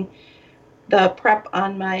finishing the prep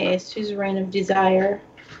on my Suzerain of Desire.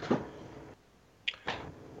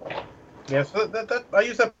 Yeah, so that I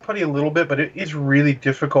use that putty a little bit, but it is really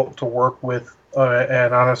difficult to work with,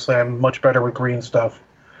 and honestly, I'm much better with green stuff.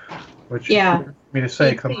 Which is weird for me to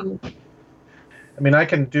say. I mean, I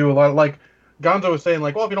can do a lot. Like Gonzo was saying,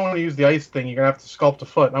 like, well, if you don't want to use the ice thing, you're gonna have to sculpt a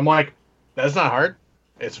foot. And I'm like, that's not hard.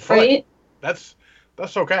 It's a foot. Right? That's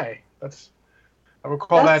okay. I would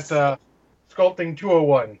call that sculpting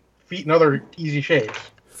 201. Feet and other easy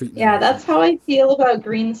shapes. Yeah, that's how I feel about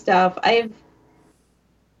green stuff. I've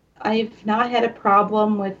not had a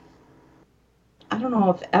problem with. I don't know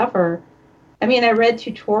if ever. I mean, I read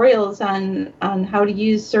tutorials on how to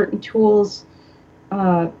use certain tools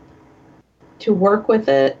to work with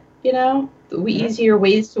it, easier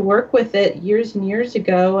ways to work with it years and years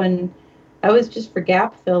ago, and I was just for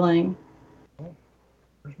gap filling. Oh,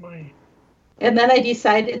 where's my... And then I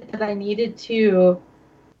decided that I needed to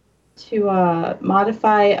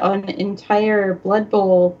modify an entire Blood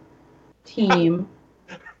Bowl team.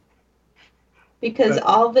 Because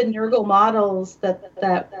all the Nurgle models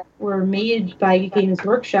that were made by Games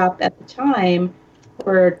Workshop at the time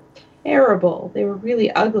were terrible. They were really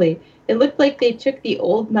ugly. It looked like they took the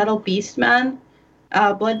old Metal Beastmen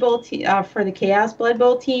Blood Bowl for the Chaos Blood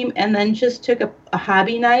Bowl team and then just took a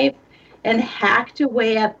hobby knife and hacked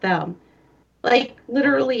away at them. Like,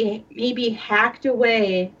 literally maybe hacked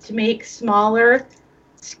away to make smaller,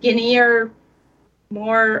 skinnier,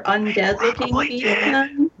 more undead-looking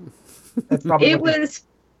beastmen.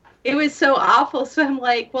 It was so awful. So I'm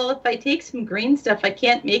like, well, if I take some green stuff, I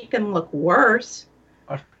can't make them look worse.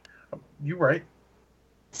 You're right.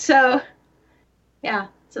 So, yeah.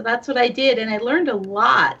 So that's what I did, and I learned a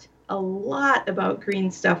lot about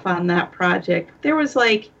green stuff on that project. There was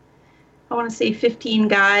like, I want to say 15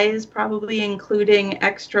 guys, probably including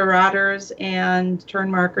extra rotters and turn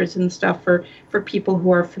markers and stuff for people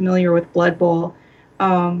who are familiar with Blood Bowl.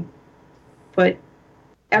 But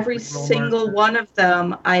every single one of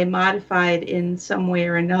them I modified in some way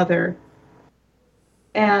or another.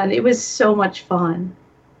 And it was so much fun.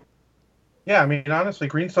 Yeah, I mean, honestly,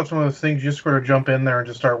 green stuff's one of those things you just sort of jump in there and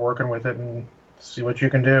just start working with it and see what you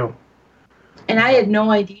can do. And I had no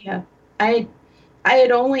idea. I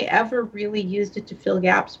had only ever really used it to fill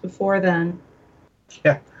gaps before then.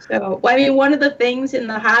 Yeah. So, I mean, one of the things in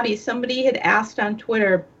the hobby, somebody had asked on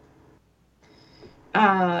Twitter,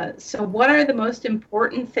 so what are the most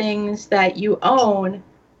important things that you own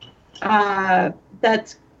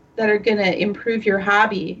that are going to improve your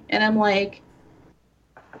hobby? And I'm like,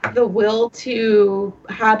 the will to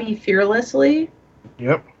hobby fearlessly.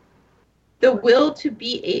 Yep. The will to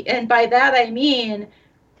be, and by that I mean,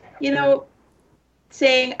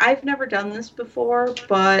 saying, I've never done this before,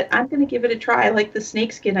 but I'm going to give it a try, like the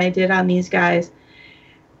snakeskin I did on these guys.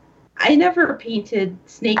 I never painted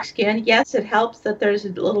snakeskin. Yes, it helps that there's a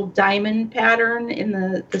little diamond pattern in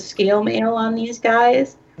the scale mail on these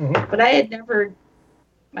guys, but I had never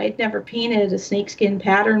painted a snakeskin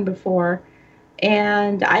pattern before,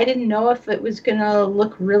 and I didn't know if it was going to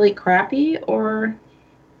look really crappy or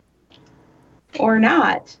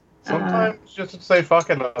not. Sometimes just to say, fuck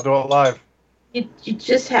it, I'll do it live. You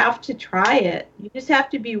just have to try it. You just have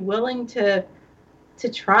to be willing to to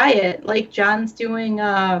try it. Like John's doing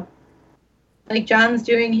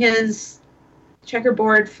his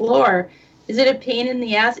checkerboard floor. Is it a pain in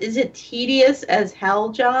the ass? Is it tedious as hell,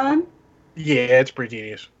 John? Yeah, it's pretty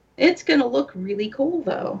tedious. It's gonna look really cool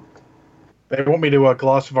though. They want me to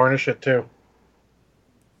gloss varnish it too,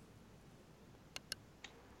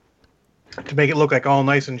 to make it look like all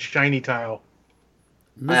nice and shiny tile.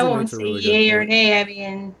 I won't say yay or nay. I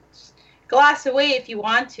mean, gloss away if you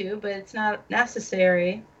want to, but it's not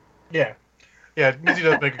necessary. Yeah. Missy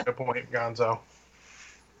does make a good point, Gonzo.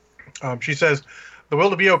 She says, the will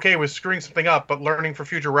to be okay with screwing something up, but learning for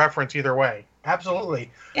future reference either way.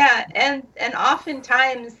 Absolutely. Yeah, and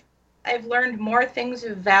oftentimes I've learned more things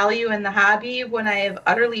of value in the hobby when I have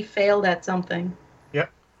utterly failed at something.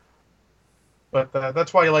 Yep. But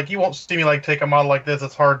that's why, like, you won't see me, like, take a model like this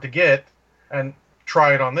that's hard to get and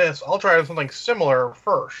try it on this. I'll try it on something similar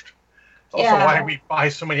first. It's also why we buy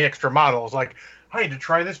so many extra models. Like, I need to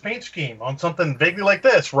try this paint scheme on something vaguely like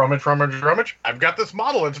this. Rummage. I've got this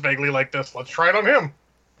model that's vaguely like this. Let's try it on him.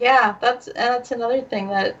 Yeah, that's another thing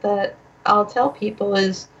that I'll tell people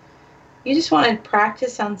is you just want to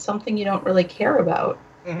practice on something you don't really care about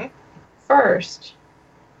first.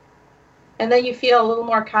 And then you feel a little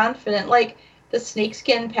more confident. Like the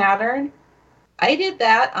snakeskin pattern, I did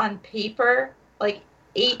that on paper like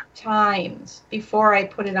 8 times before I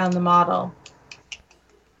put it on the model.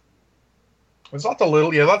 It's not the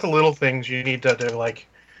little things you need to do. Like,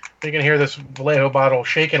 you can hear this Vallejo bottle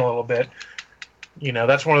shaking a little bit. You know,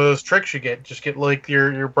 that's one of those tricks you get. Just get like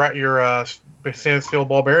your stainless steel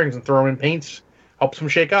ball bearings and throw them in paints. Helps them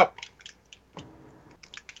shake up.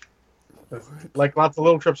 Like lots of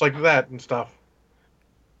little trips like that and stuff.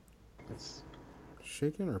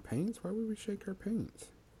 Shaking our paints? Why would we shake our paints?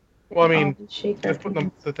 Well, I mean, just put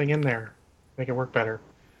the thing in there, make it work better.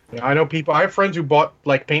 Yeah, I know people. I have friends who bought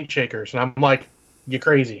like paint shakers, and I'm like, "You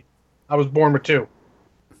crazy? I was born with 2."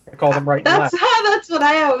 I call them right. That's what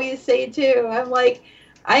I always say too. I'm like,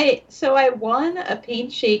 I won a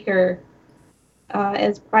paint shaker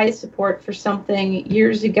as prize support for something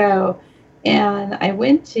years ago, and I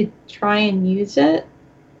went to try and use it,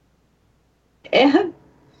 and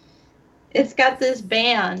it's got this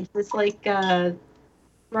band, this like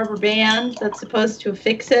rubber band that's supposed to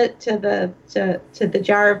affix it to the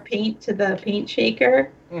jar of paint to the paint shaker.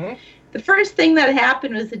 Mm-hmm. The first thing that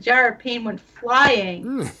happened was the jar of paint went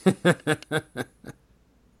flying.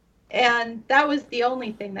 And that was the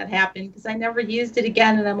only thing that happened because I never used it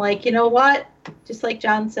again. And I'm like, you know what? Just like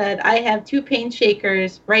John said, I have 2 paint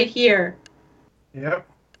shakers right here. Yep.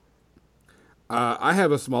 I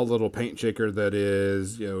have a small little paint shaker that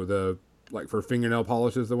is, the like for fingernail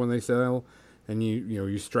polishes, the one they sell, and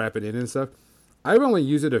you strap it in and stuff. I've only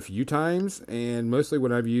used it a few times, and mostly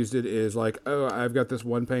when I've used it is like, oh, I've got this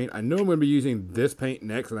one paint. I know I'm going to be using this paint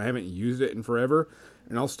next, and I haven't used it in forever,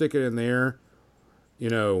 and I'll stick it in there,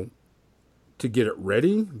 to get it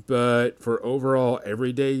ready. But for overall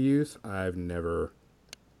everyday use, I've never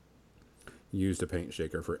used a paint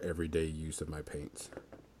shaker for everyday use of my paints.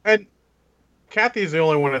 And Kathy's the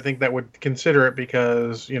only one I think that would consider it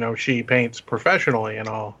because, she paints professionally and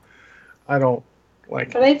all. I don't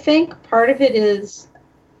like. But I think part of it is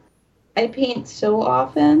I paint so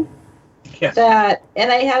often that,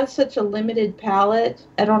 and I have such a limited palette.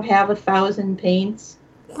 I don't have 1,000 paints.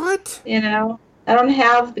 What? I don't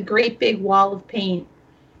have the great big wall of paint.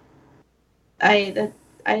 I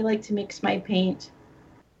like to mix my paint,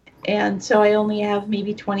 and so I only have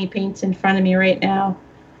maybe 20 paints in front of me right now.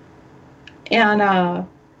 And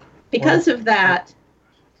because of that,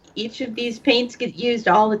 each of these paints get used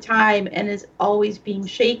all the time and is always being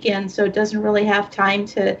shaken, so it doesn't really have time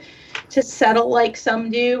to settle like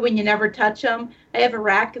some do when you never touch them. I have a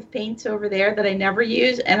rack of paints over there that I never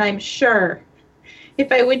use, and I'm sure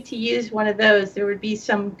if I went to use one of those, there would be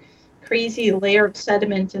some crazy layer of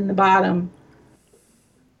sediment in the bottom.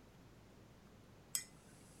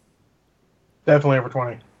 Definitely over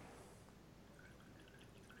 20.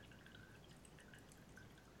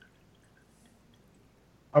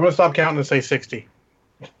 I'm going to stop counting and say 60.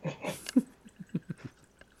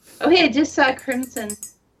 Oh, hey, I just saw Crimson.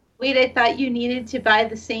 Wait, I thought you needed to buy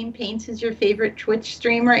the same paints as your favorite Twitch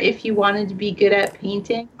streamer if you wanted to be good at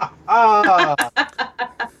painting. Oh,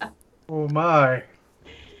 my.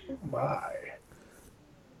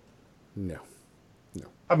 No.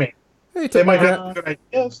 I mean, hey, they might have good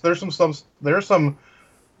ideas. There's some,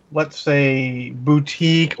 let's say,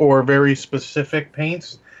 boutique or very specific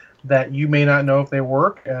paints that you may not know if they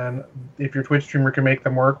work, and if your Twitch streamer can make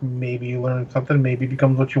them work, maybe you learn something, maybe it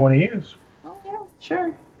becomes what you want to use. Oh, yeah,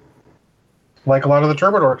 sure. Like a lot of the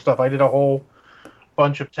Turbodork stuff. I did a whole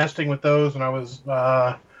bunch of testing with those, and I was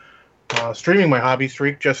streaming my hobby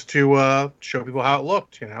streak just to show people how it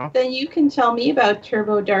looked. Then you can tell me about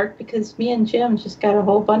Turbo Dark because me and Jim just got a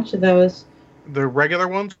whole bunch of those. The regular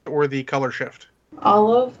ones or the color shift?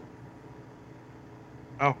 Olive.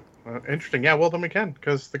 Oh, interesting. Yeah, well then we can,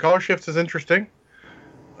 because the color shift is interesting.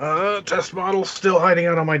 Test model still hiding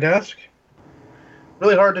out on my desk.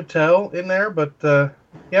 Really hard to tell in there, but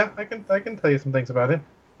yeah, I can tell you some things about it.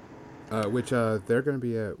 Which they're going to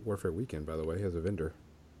be at Warfare Weekend, by the way, as a vendor.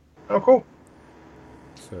 Oh, cool.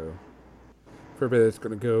 So, for everybody that's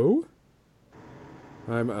going to go,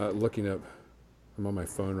 I'm looking up. I'm on my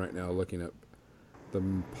phone right now, looking up the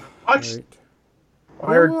paint.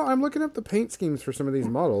 Fired. Well, I'm looking up the paint schemes for some of these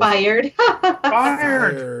models. Fired.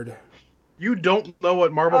 Fired. You don't know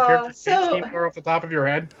what Marvel character schemes are off the top of your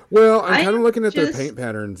head? Well, I'm kind of looking at their paint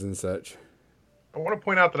patterns and such. I want to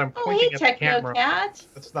point out that I'm pointing at the camera. Cat.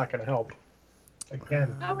 That's not going to help.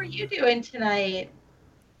 Again. How are you doing tonight?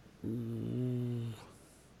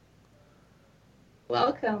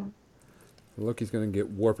 Welcome. Loki's going to get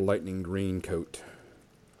Warp Lightning Green coat.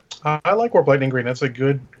 I like Warp Lightning Green. That's a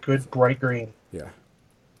good bright green. Yeah.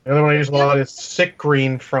 The other one I use a lot is Sick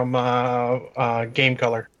Green from Game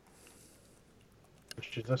Color.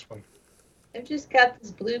 Which is this one. I've just got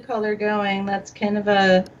this blue color going. That's kind of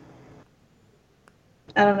a,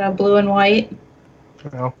 I don't know, blue and white.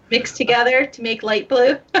 Well, mixed together to make light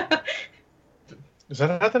blue. Is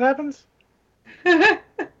that how that happens?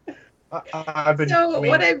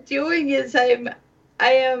 What I'm doing is I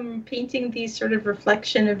am painting these sort of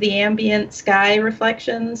reflection of the ambient sky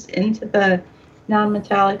reflections into the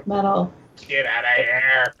non-metallic metal. Get out of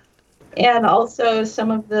here. And also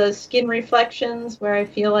some of the skin reflections where I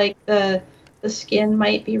feel like the skin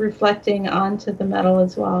might be reflecting onto the metal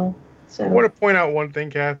as well. So I want to point out one thing,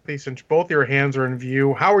 Kathy. Since both your hands are in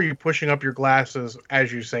view, how are you pushing up your glasses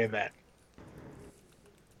as you say that?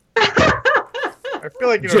 I feel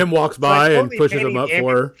like Jim walks by and pushes them up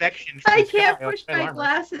for her. I can't push my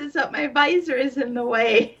glasses up. My visor is in the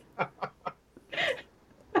way.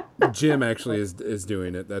 Jim actually is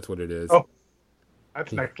doing it. That's what it is. Oh,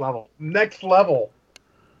 that's next level. Next level.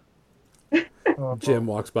 Jim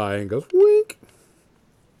walks by and goes, wink.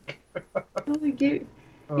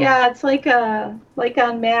 Yeah, it's like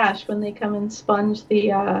on MASH when they come and sponge the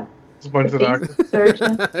doctor.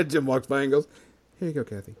 Surgeon. Jim walks by and goes, here you go,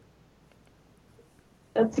 Kathy.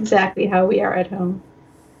 That's exactly how we are at home.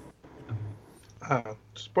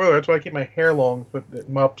 Spoiler, that's why I keep my hair long, but it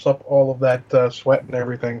mops up all of that sweat and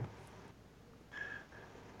everything.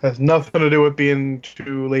 Has nothing to do with being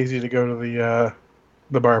too lazy to go to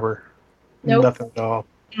the barber. Nope. Nothing at all.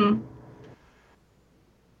 Mm.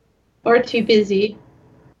 Or too busy.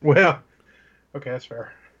 Well, okay, that's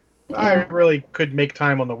fair. Yeah. I really could make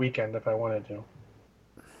time on the weekend if I wanted to.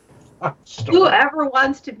 Whoever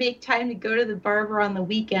wants to make time to go to the barber on the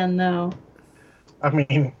weekend, though? I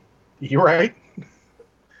mean, you're right.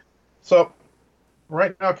 So,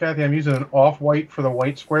 right now, Kathy, I'm using an off-white for the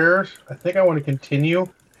white squares. I think I want to continue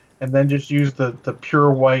and then just use the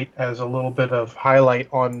pure white as a little bit of highlight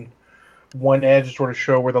on one edge to sort of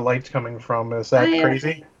show where the light's coming from. Is that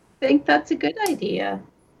crazy? I think that's a good idea.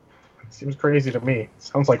 It seems crazy to me.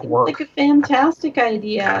 Sounds like work. Like a fantastic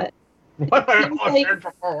idea. What I volunteered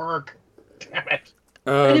for work. Damn it.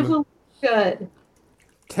 But it will look good.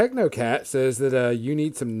 Technocat says that you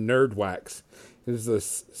need some nerd wax. There's a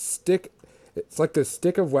stick. It's like the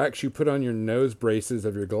stick of wax you put on your nose braces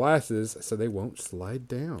of your glasses so they won't slide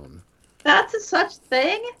down. That's a such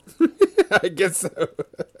thing? I guess so.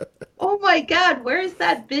 Oh my God, where has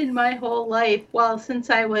that been my whole life? Well, since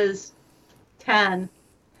I was 10.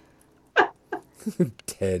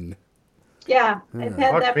 10. Yeah, I've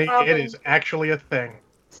had that problem. It is actually a thing.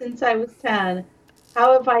 Since I was 10.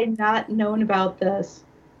 How have I not known about this?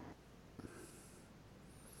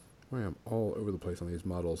 I am all over the place on these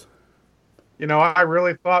models. You know, I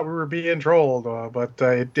really thought we were being trolled, but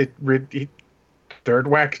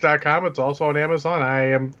thirdwax.com, it's also on Amazon.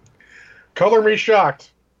 I am color me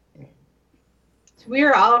shocked. So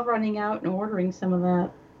we're all running out and ordering some of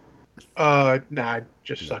that. Nah,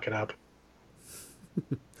 just suck it up.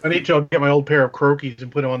 I need to get my old pair of Croakies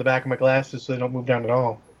and put them on the back of my glasses so they don't move down at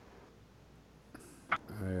all.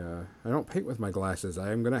 I don't paint with my glasses.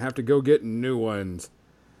 I am going to have to go get new ones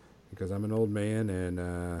because I'm an old man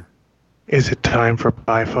and... Is it time for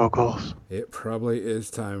bifocals? It probably is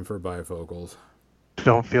time for bifocals.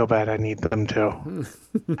 Don't feel bad. I need them too.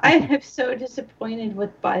 I am so disappointed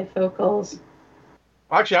with bifocals.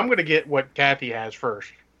 Actually, I'm going to get what Kathy has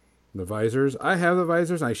first. The visors. I have the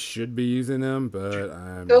visors. I should be using them, but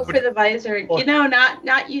I'm Go not. for the visor. You know,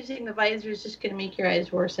 not using the visor is just going to make your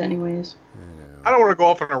eyes worse anyways. I don't want to go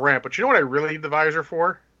off on a rant, but you know what I really need the visor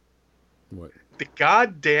for? What? The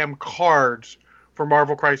goddamn cards for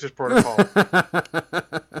Marvel Crisis Protocol.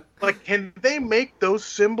 Like, can they make those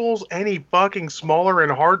symbols any fucking smaller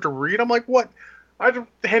and hard to read? I'm like, what? I just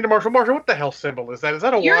hand to Marshall. Marshall, what the hell symbol is that? Is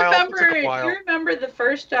that a You wild? remember? Like a wild. You remember the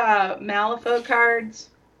first Malifaux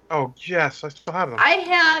cards? Oh yes, I still have them. I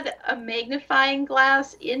had a magnifying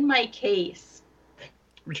glass in my case.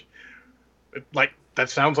 Like, that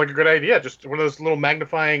sounds like a good idea. Just one of those little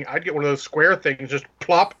magnifying. I'd get one of those square things. Just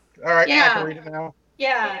plop. All right, I can read it now.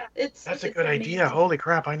 Yeah, That's a good amazing. idea. Holy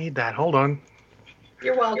crap, I need that. Hold on.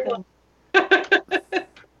 You're welcome.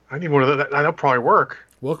 I need one of that. That'll probably work.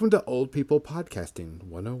 Welcome to Old People Podcasting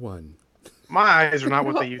 101. My eyes are not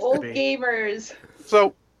what they used to Old be. gamers.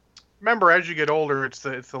 So, remember, as you get older, it's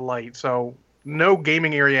the light. So, no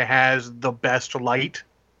gaming area has the best light.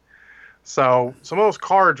 So, some of those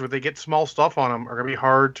cards where they get small stuff on them are gonna be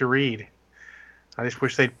hard to read. I just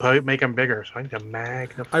wish they'd make them bigger. So I need to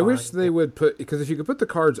magnify. I wish they would put, because if you could put the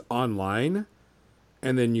cards online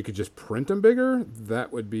and then you could just print them bigger,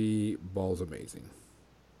 that would be balls amazing.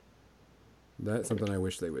 That's something I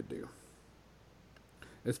wish they would do.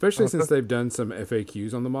 Especially since they've done some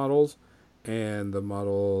FAQs on the models and the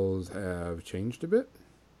models have changed a bit.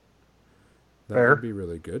 That would be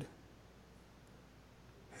really good.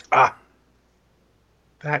 Ah.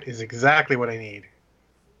 That is exactly what I need.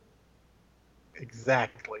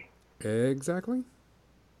 Exactly. Exactly?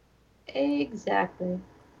 Exactly.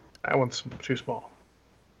 That one's too small.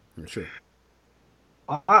 I'm sure.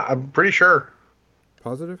 I'm pretty sure.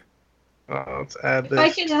 Positive? Let's add this. If I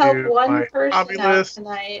can help to one my person hobby out list.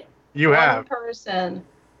 tonight, You have one person,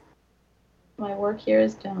 my work here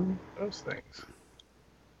is done. those things.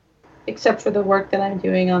 Except for the work that I'm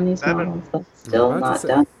doing on these 7. models. That's still about to not say.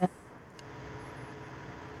 done yet.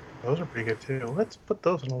 Those are pretty good too. Let's put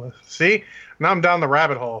those on the list. See, now I'm down the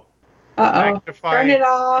rabbit hole. Uh-oh. Magnify Turn it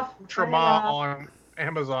off. Turn it Ultrama off. on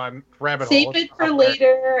Amazon rabbit Save hole. it for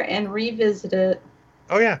later and revisit it.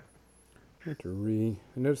 Oh yeah. I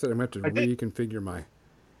noticed that I'm going to have to reconfigure my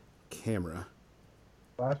camera.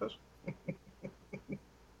 Glasses.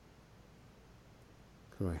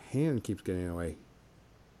 My hand keeps getting away.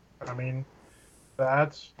 I mean,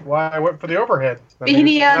 that's why I went for the overhead. That means it's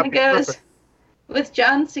Beanion not goes, perfect. with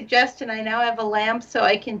John's suggestion, I now have a lamp so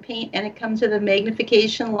I can paint, and it comes with a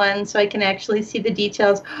magnification lens so I can actually see the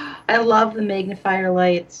details. I love the magnifier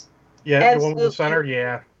lights. Yeah, the one in the Absolutely. center.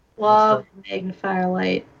 Yeah, Love the magnifier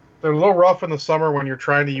light. they're a little rough in the summer when you're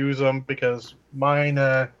trying to use them because mine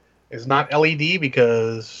is not LED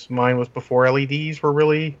because mine was before LEDs were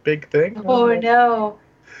really big thing. Oh, no.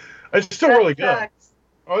 It's still That really good. sucks.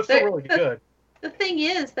 Oh, it's still really good. The thing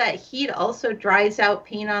is that heat also dries out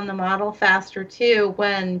paint on the model faster too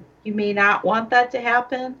when you may not want that to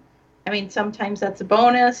happen. I mean, sometimes that's a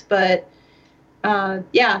bonus, but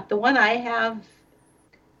yeah, the one I have,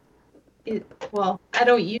 I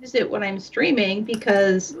don't use it when I'm streaming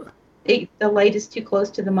because the light is too close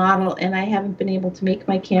to the model and I haven't been able to make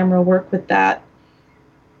my camera work with that.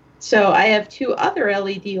 So I have 2 other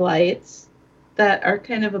LED lights that are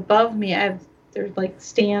kind of above me. They're like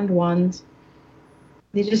stand ones.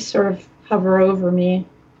 They just sort of hover over me.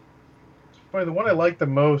 Probably the one I like the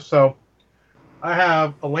most. So I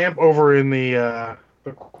have a lamp over in the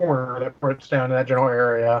corner that puts down in that general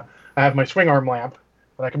area. I have my swing arm lamp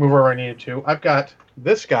that I can move wherever I needed to. I've got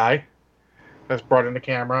this guy that's brought in the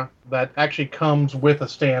camera that actually comes with a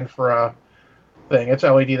stand for a thing. It's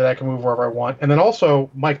LED that I can move wherever I want. And then also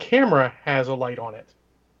my camera has a light on it.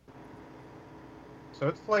 So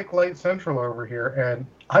it's like Light Central over here, and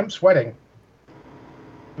I'm sweating.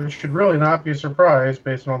 Which should really not be a surprise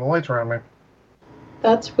based on the lights around me.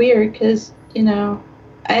 That's weird because,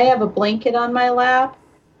 I have a blanket on my lap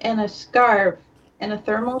and a scarf and a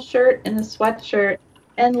thermal shirt and a sweatshirt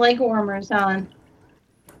and leg warmers on.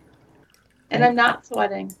 And I'm not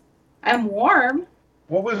sweating. I'm warm.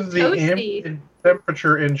 What was the Toasty. ambient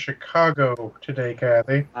temperature in Chicago today,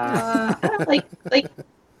 Kathy? I don't like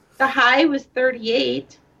the high was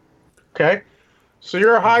 38. Okay. So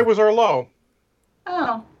your high was our low.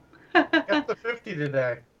 Oh. Got the 50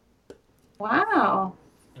 today. Wow.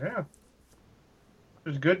 Yeah. It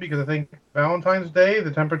was good because I think Valentine's Day,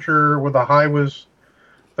 the temperature with the high was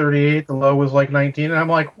 38, the low was like 19. And I'm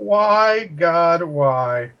like, why, God,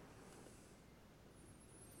 why?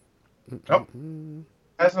 Oh.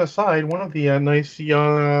 As an aside, one of the nice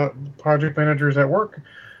young project managers at work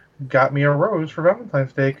got me a rose for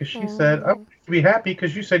Valentine's Day because she said, I want you to be happy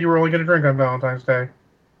because you said you were only going to drink on Valentine's Day.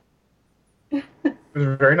 It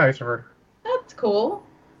was very nice of her. That's cool.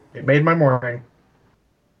 It made my morning.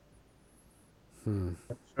 Hmm.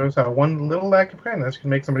 It shows how one little act of kindness can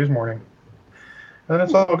make somebody's morning. And then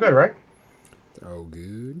it's all good, right? Oh,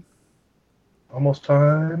 good. Almost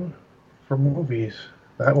time for movies.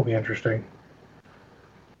 That will be interesting.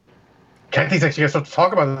 Kathy's actually got stuff to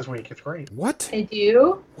talk about this week. It's great. What? I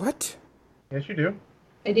do. What? Yes, you do.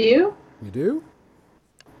 I do. You do?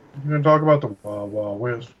 You're going to talk about the Wild Wild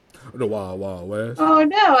West. The Wild Wild West. Oh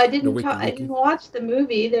no, I didn't. Wiki I Wiki. didn't watch the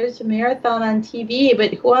movie. There's a marathon on TV,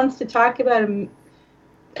 but who wants to talk about a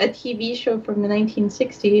TV show from the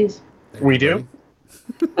 1960s? We do.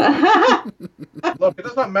 Well, Look, it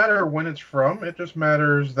does not matter when it's from. It just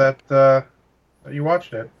matters that you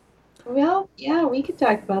watched it. yeah, we could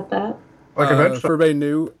talk about that. Like For eventually. everybody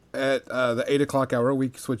new, at the 8 o'clock hour,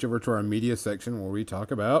 we switch over to our media section where we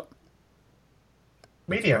talk about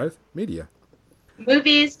Media. Surprise, media.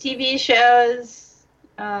 Movies, TV shows,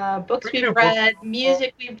 books We can do we've books. read,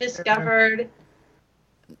 music we've discovered.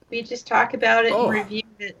 We just talk about it Oh. and review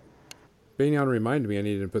it. Banyan reminded me I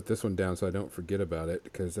needed to put this one down so I don't forget about it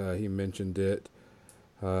because he mentioned it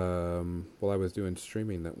while I was doing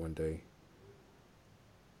streaming that one day.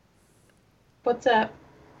 What's up?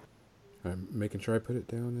 I'm making sure I put it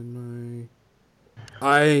down in my...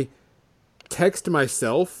 I text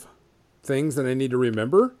myself things that I need to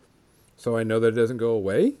remember so I know that it doesn't go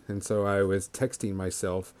away. And so I was texting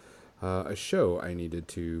myself a show I needed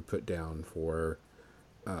to put down for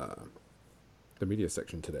the media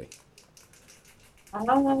section today.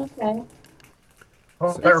 Oh, okay.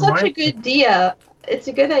 Oh, that It's such a reminds good idea. It's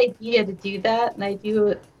a good idea to do that, and I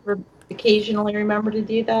do occasionally remember to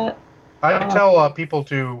do that. I tell people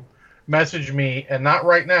to message me, and not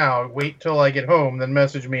right now. Wait till I get home, then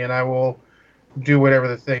message me, and I will do whatever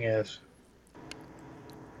the thing is.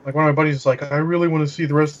 Like one of my buddies is like, I really want to see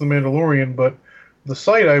the rest of The Mandalorian, but the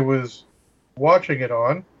site I was watching it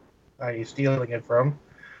on, i.e. stealing it from,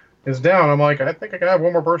 is down. I'm like, I think I can have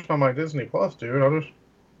one more person on my Disney Plus, dude. I'll just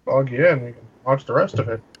log you in. We can watch the rest of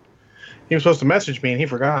it. He was supposed to message me, and he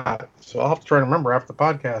forgot. So I'll have to try to remember after the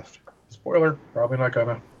podcast. Spoiler, probably not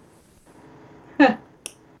gonna.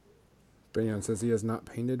 Banyan says he has not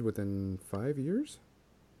painted within 5 years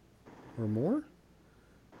or more.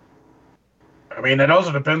 I mean, it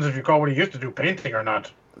also depends if you call what he used to do painting or not.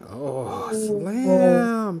 Oh,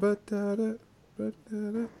 slam! But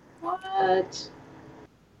What?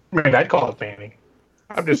 I mean, I'd call it painting.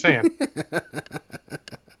 I'm just saying.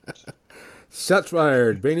 Shots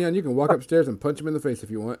fired. Banyan, you can walk upstairs and punch him in the face if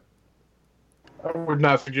you want. I would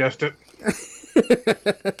not suggest it.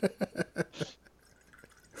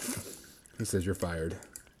 He says you're fired.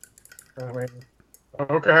 I mean,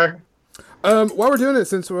 okay. While we're doing it,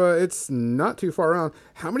 since it's not too far around,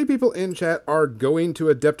 how many people in chat are going to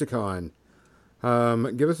Adepticon?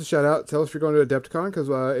 Give us a shout out. Tell us if you're going to Adepticon, because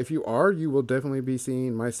if you are, you will definitely be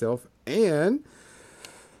seeing myself and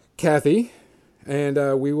Kathy,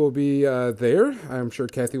 and we will be there. I'm sure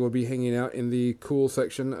Kathy will be hanging out in the cool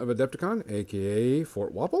section of Adepticon, aka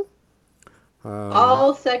Fort Wapple.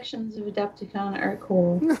 All sections of Adepticon are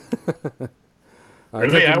cool.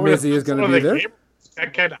 Captain Mizzy is going to be there.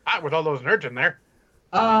 Got kind of hot with all those nerds in there.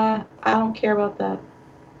 I don't care about that.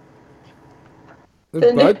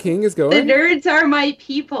 The Bud King is The going. nerds are my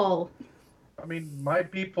people. I mean, my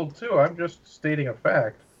people too. I'm just stating a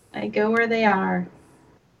fact. I go where they are.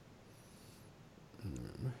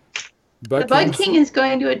 Bud The Bud King's- King is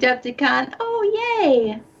going to Adepticon. Oh,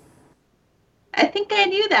 yay! I think I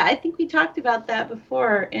knew that. I think we talked about that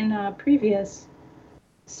before in a previous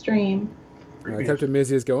stream. Captain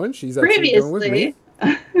Mizzy is going. She's actually going with me,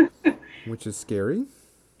 Previously. which is scary.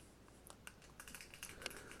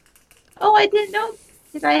 Oh, I didn't know.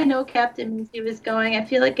 Did I know Captain Mizzy was going? I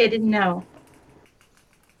feel like I didn't know.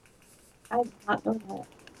 I did not know that.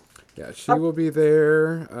 Yeah, she will be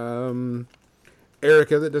there.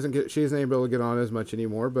 Erica, that doesn't get, she isn't able to get on as much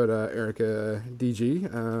anymore, but Erica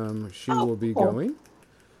DG, she will be cool. going.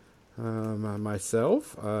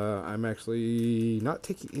 Myself, I'm actually not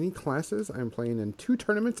taking any classes. I'm playing in 2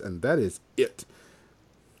 tournaments, and that is it.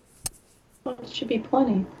 Well, it should be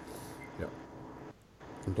plenty.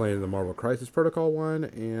 I'm playing in the Marvel Crisis Protocol one,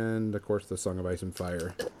 and of course the Song of Ice and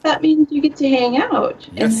Fire. That means you get to hang out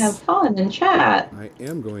and Yes. have fun and chat. I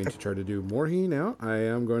am going to try to do more hanging out. I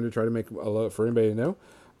am going to try to make a lot for anybody to know.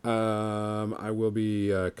 I will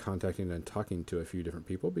be contacting and talking to a few different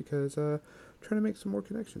people because trying to make some more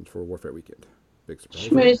connections for Warfare Weekend. Big surprise.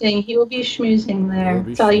 Schmoozing. He will be schmoozing there. Will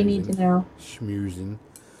be That's all you need schmoozing. to know. Schmoozing.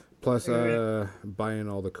 Plus buying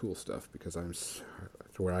all the cool stuff because I'm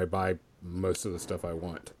to where I buy most of the stuff I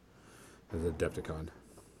want as Adepticon.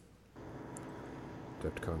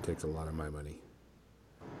 Adepticon takes a lot of my money.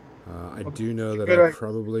 I do know that good I idea.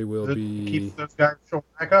 probably will It be. keeps those guys showing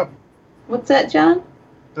back up. What's that, John?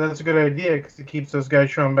 That's a good idea because it keeps those guys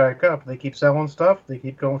showing back up. They keep selling stuff, they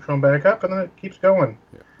keep going showing back up, and then it keeps going.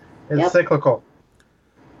 Yeah. It's Yep. cyclical.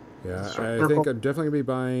 Yeah, I Circle. think I'm definitely gonna be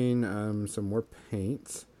buying some more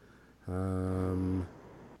paints. While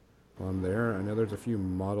I'm there, I know there's a few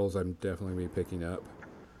models I'm definitely gonna be picking up.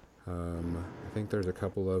 I think there's a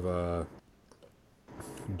couple of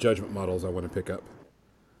Judgment models I want to pick up.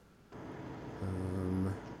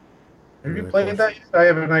 Have you and played that yet? I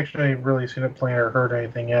haven't actually really seen it played or heard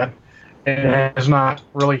anything yet. It has not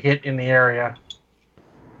really hit in the area.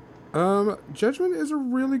 Judgment is a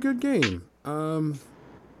really good game.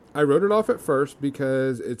 I wrote it off at first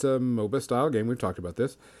because it's a MOBA style game. We've talked about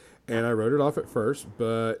this. And I wrote it off at first,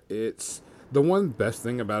 but it's the one best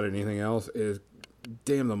thing about anything else is,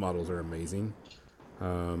 damn, the models are amazing.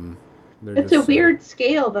 It's a weird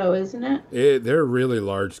scale, though, isn't it? They're really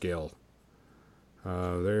large scale.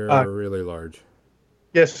 They're really large.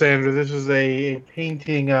 Yes, Sandra, this is a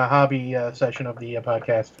painting hobby session of the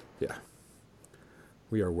podcast. Yeah.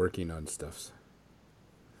 We are working on stuffs.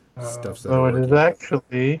 So it is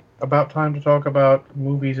actually about time to talk about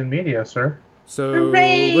movies and media, sir. So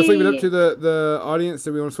Hooray! let's leave it up to the audience.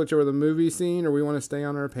 Do we want to switch over the movie scene, or we want to stay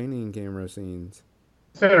on our painting camera scenes?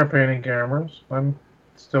 Center painting cameras. I'm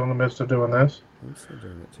still in the midst of doing this. I'm still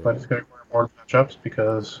doing it too. But it's going to require more touch-ups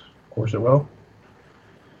because, of course, it will.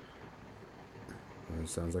 It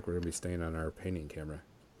sounds like we're going to be staying on our painting camera.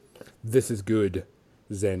 This is good,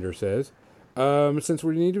 Xander says. Since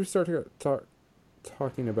we need to start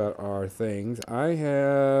talking about our things, I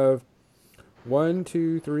have 1,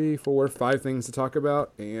 2, 3, 4, 5 things to talk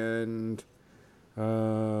about, and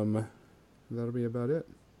that'll be about it.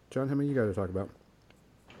 John, how many you got to talk about?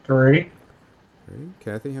 3.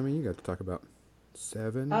 Kathy, how many you got to talk about?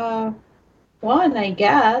 7? 1, I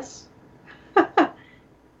guess.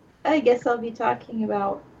 I guess I'll be talking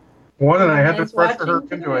about 1, and I had to was pressure her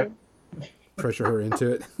watching into it. Pressure her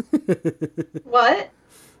into it. What?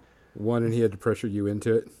 1, and he had to pressure you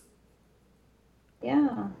into it.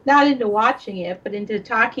 Yeah, not into watching it, but into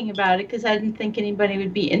talking about it because I didn't think anybody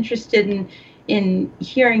would be interested in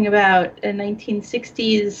hearing about a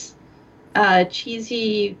 1960s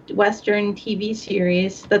cheesy Western TV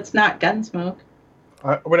series that's not Gunsmoke.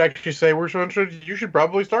 I would actually say we're so interested. You should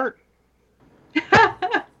probably start.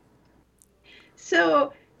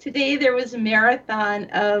 So today there was a marathon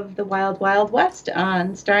of the Wild Wild West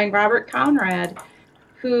on, starring Robert Conrad,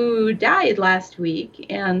 who died last week,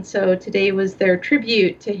 and so today was their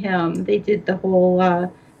tribute to him. They did the whole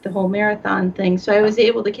marathon thing, so I was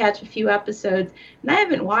able to catch a few episodes, and I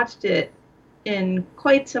haven't watched it in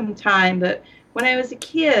quite some time, but when I was a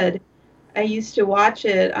kid, I used to watch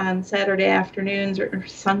it on Saturday afternoons or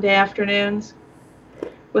Sunday afternoons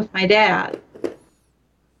with my dad.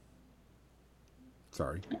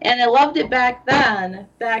 Sorry. And I loved it back then.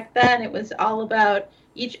 Back then, it was all about,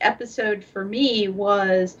 each episode for me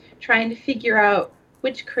was trying to figure out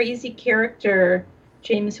which crazy character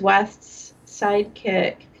James West's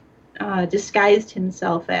sidekick disguised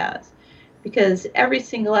himself as. Because every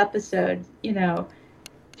single episode,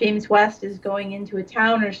 James West is going into a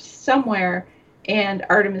town or somewhere, and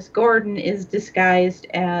Artemis Gordon is disguised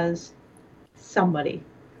as somebody.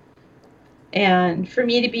 And for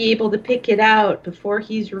me to be able to pick it out before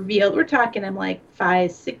he's revealed, we're talking I'm like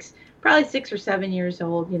 5, 6, probably 6 or 7 years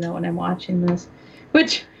old, when I'm watching this,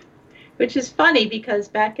 which is funny because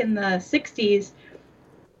back in the 60s,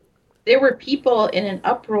 there were people in an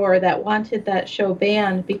uproar that wanted that show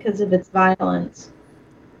banned because of its violence.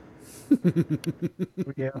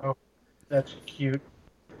 Yeah, that's cute.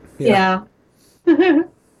 Yeah.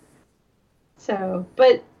 So,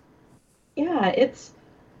 but yeah, it's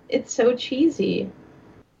so cheesy.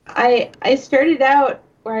 I started out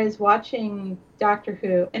where I was watching Doctor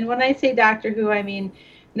Who, and when I say Doctor Who, I mean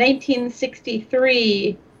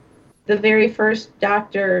 1963, the very first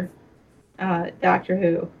Doctor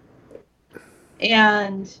Who.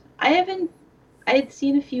 And I had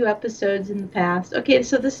seen a few episodes in the past. Okay,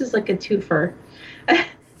 so this is like a twofer.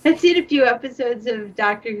 I'd seen a few episodes of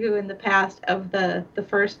Doctor Who in the past of the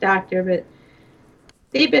first Doctor, but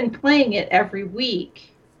they've been playing it every week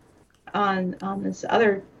on this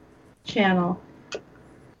other channel.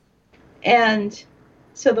 And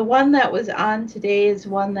so the one that was on today is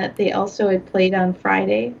one that they also had played on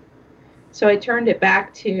Friday. So I turned it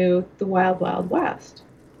back to the Wild Wild West.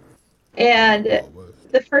 And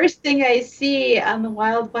the first thing I see on the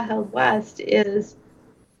Wild Wild West is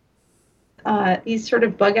these sort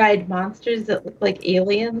of bug-eyed monsters that look like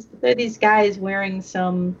aliens. They're these guys wearing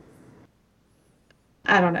some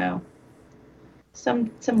I don't know,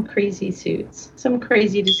 some crazy suits, some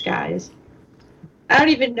crazy disguise. I don't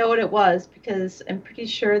even know what it was because I'm pretty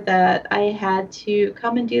sure that I had to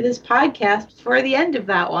come and do this podcast before the end of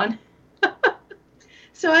that one.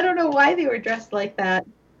 So I don't know why they were dressed like that.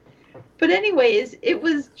 But anyways, it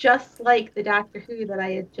was just like the Doctor Who that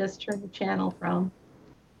I had just turned the channel from,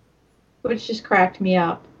 which just cracked me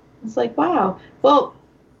up. It's like, wow. Well,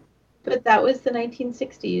 but that was the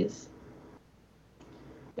 1960s.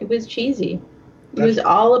 It was cheesy. It was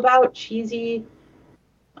all about cheesy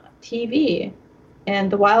TV.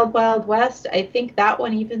 And the Wild Wild West, I think that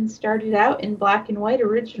one even started out in black and white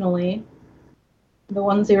originally. The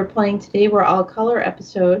ones they were playing today were all color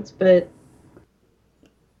episodes, but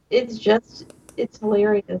it's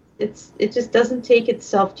hilarious. It just doesn't take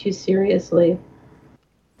itself too seriously.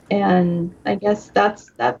 And I guess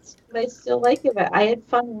that's what I still like of it. I had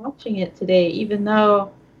fun watching it today, even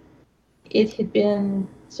though it had been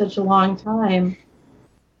such a long time.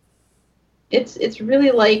 It's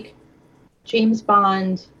really like James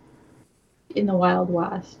Bond in the Wild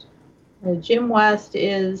West. Jim West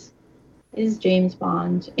is James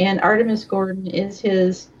Bond, and Artemis Gordon is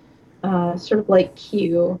his sort of like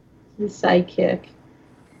Q, his sidekick.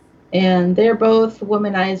 And they're both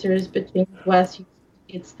womanizers, but James West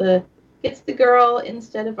gets the girl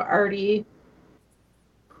instead of Artie.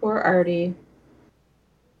 Poor Artie.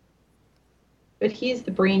 But he's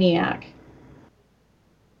the brainiac.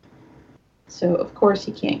 So, of course,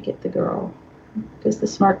 he can't get the girl. Because the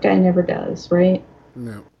smart guy never does, right?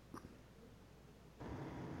 No.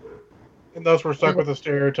 And thus we're stuck with a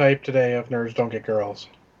stereotype today of nerds don't get girls.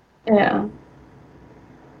 Yeah.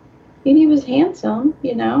 And he was handsome,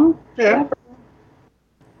 you know? Yeah. Whatever.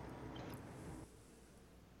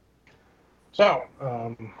 So,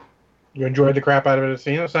 you enjoyed the crap out of it,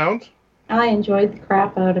 it sounds? I enjoyed the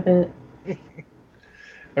crap out of it.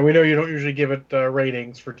 And we know you don't usually give it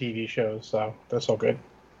ratings for TV shows, so that's all good.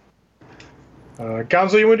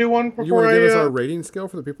 Gonzo, you want to do one before you want to give us our rating scale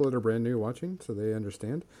for the people that are brand new watching, so they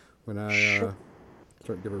understand when I start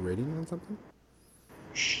to give a rating on something?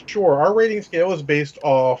 Sure. Our rating scale is based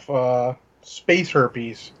off space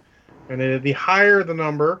herpes, and the higher the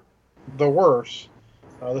number, the worse.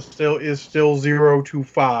 This is still 0 to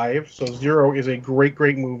 5, so 0 is a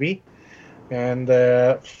great movie, and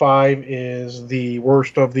 5 is the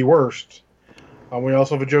worst of the worst. We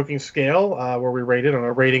also have a joking scale where we rate it on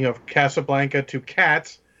a rating of Casablanca to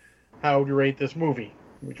Cats. How would you rate this movie?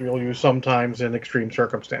 Which we'll use sometimes in extreme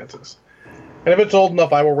circumstances. And if it's old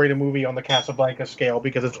enough, I will rate a movie on the Casablanca scale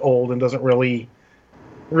because it's old and doesn't really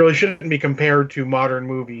shouldn't be compared to modern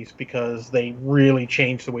movies because they really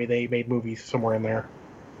changed the way they made movies somewhere in there.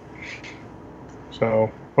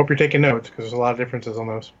 So, hope you're taking notes because there's a lot of differences on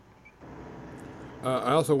those.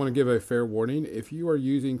 I also want to give a fair warning. If you are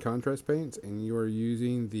using contrast paints and you are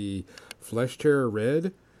using the Flesh Terror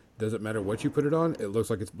Red, doesn't matter what you put it on, it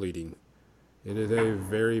looks like it's bleeding. It is a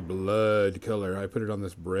very blood color. I put it on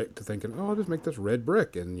this brick thinking, I'll just make this red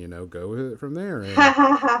brick and, go with it from there. And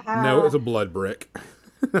no, it's a blood brick.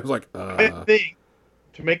 I was like, I think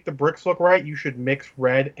to make the bricks look right, you should mix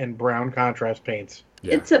red and brown contrast paints.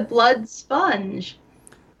 Yeah. It's a blood sponge.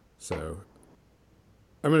 So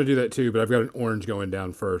I'm going to do that too, but I've got an orange going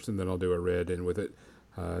down first, and then I'll do a red in with it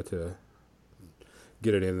to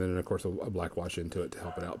get it in, and then, of course, a black wash into it to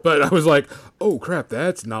help it out. But I was like, oh, crap,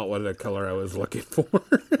 that's not what the color I was looking for.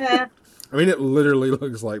 I mean, it literally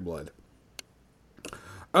looks like blood.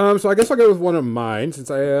 So I guess I'll go with one of mine, since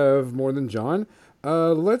I have more than John.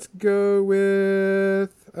 Let's go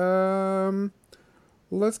with a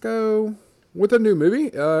new movie.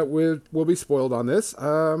 We'll be spoiled on this.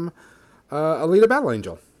 Alita Battle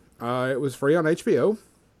Angel. It was free on HBO.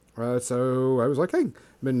 So I was like, hey,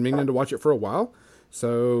 been meaning to watch it for a while.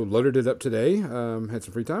 So loaded it up today. Had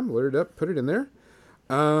some free time. Loaded it up, put it in there.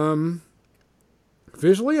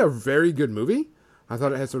 Visually, a very good movie. I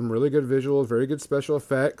thought it had some really good visuals, very good special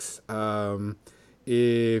effects.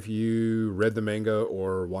 If you read the manga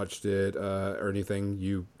or watched it or anything,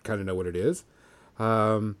 you kind of know what it is.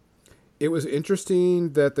 It was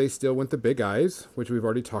interesting that they still went the big eyes, which we've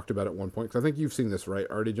already talked about at one point. Because I think you've seen this, right,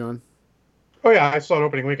 already, John? Oh, yeah. I saw it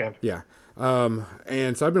opening weekend. Yeah.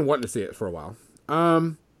 And so I've been wanting to see it for a while.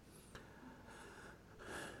 The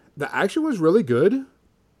action was really good.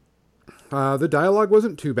 The dialogue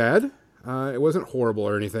wasn't too bad. It wasn't horrible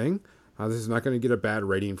or anything. This is not going to get a bad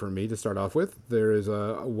rating from me to start off with. There is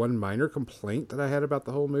one minor complaint that I had about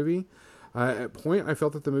the whole movie. At a point, I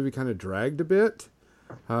felt that the movie kind of dragged a bit.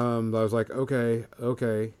 I was like, okay.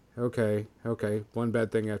 One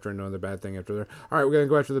bad thing after another bad thing after another. All right, we're going to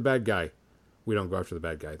go after the bad guy. We don't go after the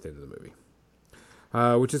bad guy at the end of the movie.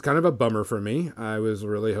 which is kind of a bummer for me. I was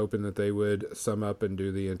really hoping that they would sum up and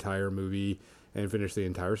do the entire movie and finish the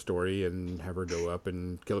entire story and have her go up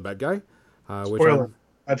and kill a bad guy. Spoiler,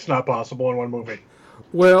 that's not possible in one movie.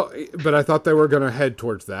 Well, but I thought they were going to head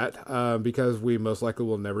towards that because we most likely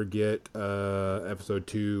will never get episode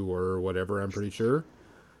 2 or whatever, I'm pretty sure,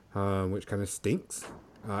 which kind of stinks.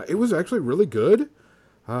 It was actually really good.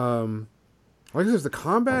 Like I said, the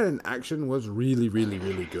combat and action was really, really,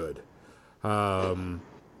 really good.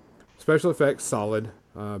 Special effects, solid,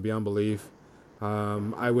 beyond belief.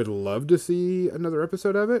 I would love to see another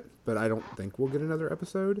episode of it, but I don't think we'll get another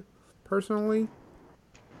episode, personally.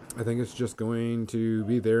 I think it's just going to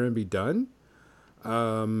be there and be done.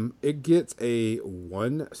 It gets a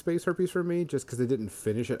 1 space herpes for me just because they didn't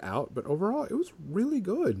finish it out. But overall, it was really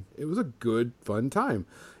good. It was a good, fun time.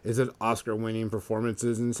 Is it Oscar-winning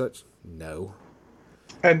performances and such? No.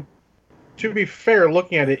 And to be fair,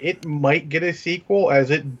 looking at it, it might get a sequel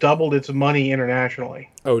as it doubled its money internationally.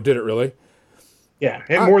 Oh, did it really? Yeah,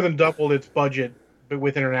 it more than doubled its budget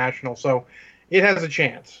with international. So it has a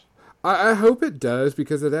chance. I hope it does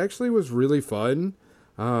because it actually was really fun.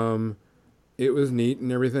 It was neat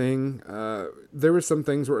and everything. There were some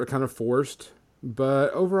things where it kind of forced,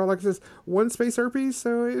 but overall, like I said, 1 space herpes.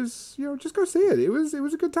 So it was, just go see it. It was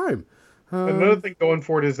a good time. Another thing going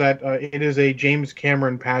forward is that it is a James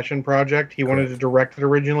Cameron passion project. He wanted to direct it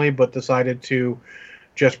originally, but decided to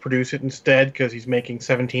just produce it instead because he's making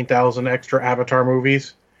 17,000 extra Avatar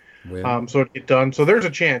movies. So it get done. So there's a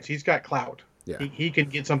chance. He's got clout. Yeah. He can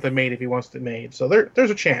get something made if he wants it made. So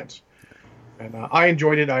there's a chance. And I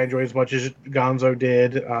enjoyed it. I enjoyed it as much as Gonzo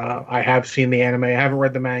did. I have seen the anime. I haven't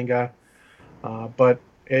read the manga. But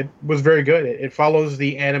it was very good. It follows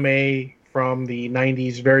the anime from the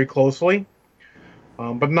 90s very closely.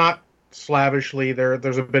 But not slavishly.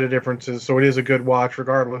 There's a bit of differences. So it is a good watch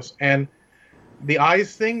regardless. And the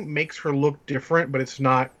eyes thing makes her look different, but it's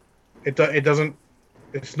not. It doesn't.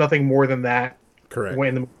 It's nothing more than that. Correct.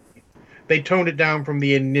 When they toned it down from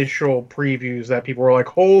the initial previews that people were like,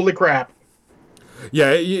 "Holy crap!"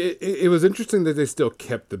 Yeah, it was interesting that they still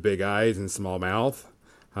kept the big eyes and small mouth,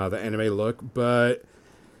 the anime look, but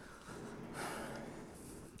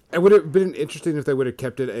it would have been interesting if they would have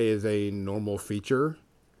kept it as a normal feature.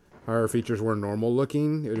 Our features were normal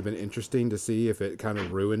looking. It would have been interesting to see if it kind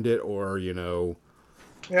of ruined it or, Yeah,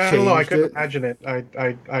 I don't know. I couldn't imagine it.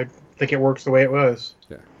 I think it works the way it was.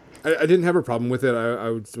 Yeah. I didn't have a problem with it. I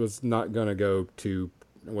was not going to go to...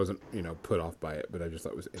 I wasn't, put off by it, but I just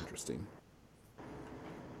thought it was interesting.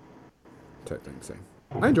 Type thing. So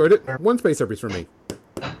I enjoyed it. 1 space herpes for me.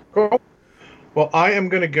 Cool. Well, I am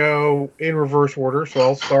going to go in reverse order, so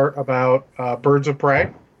I'll start about Birds of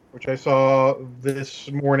Prey, which I saw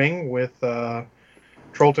this morning with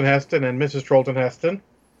Charlton Heston and Mrs. Charlton Heston.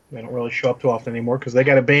 They don't really show up too often anymore because they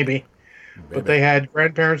got a baby. But they had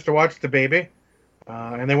grandparents to watch the baby,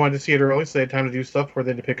 and they wanted to see it early, so they had time to do stuff where they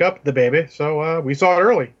had to pick up the baby. So we saw it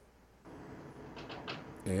early.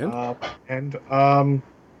 And?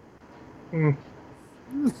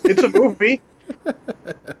 It's a movie.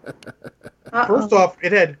 First off,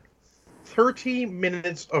 it had 30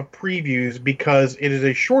 minutes of previews because it is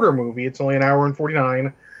a shorter movie. It's only an hour and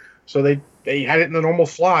 49. So they had it in the normal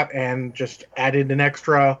slot and just added an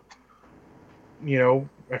extra,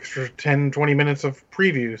 extra 10, 20 minutes of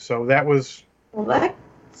preview. So that was... Well, that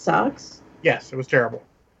sucks. Yes, it was terrible.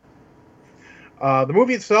 The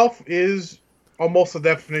movie itself is almost the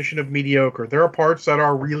definition of mediocre. There are parts that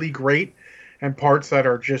are really great and parts that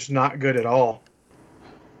are just not good at all.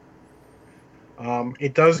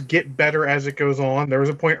 It does get better as it goes on. There was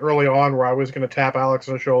a point early on where I was going to tap Alex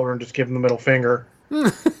on the shoulder and just give him the middle finger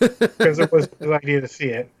because it was his idea to see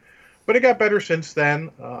it. But it got better since then.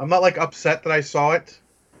 I'm not upset that I saw it.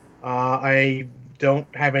 I don't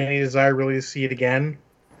have any desire really to see it again.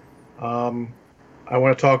 I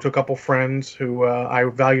want to talk to a couple friends who I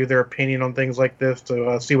value their opinion on things like this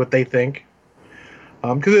to see what they think.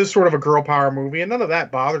 Because it's sort of a girl power movie, and none of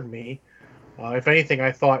that bothered me. If anything,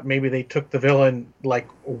 I thought maybe they took the villain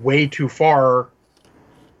way too far,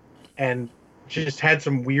 and just had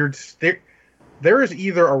some weird. There is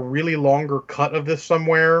either a really longer cut of this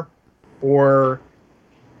somewhere, or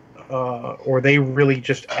they really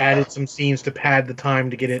just added some scenes to pad the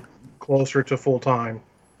time to get it closer to full time.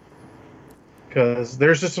 Because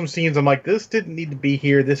there's just some scenes I'm like, this didn't need to be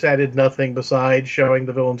here. This added nothing besides showing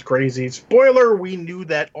the villain's crazy. Spoiler, we knew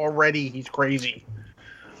that already. He's crazy.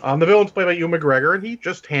 The villain's played by Ewan McGregor, and he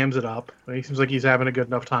just hams it up. He seems like he's having a good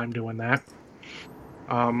enough time doing that.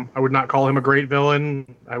 I would not call him a great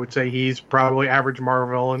villain. I would say he's probably average Marvel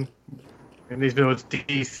villain. And these villains,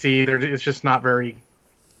 DC, it's just not very...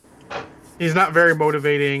 He's not very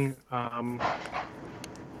motivating.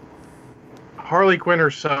 Harley Quinn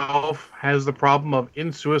herself has the problem of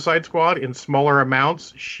in Suicide Squad, in smaller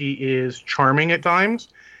amounts, she is charming at times,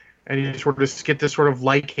 and you sort of get this sort of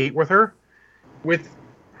like-hate with her. With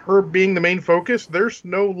her being the main focus, there's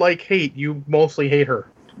no like-hate. You mostly hate her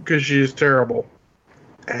because she's terrible.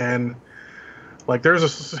 And, like, there's a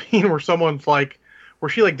scene where someone's like, where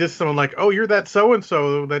she, like, dissed someone like, oh, you're that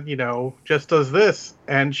so-and-so that, you know, just does this.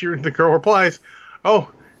 And the girl replies,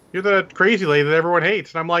 oh, you're that crazy lady that everyone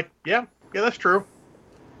hates. And I'm like, yeah, that's true.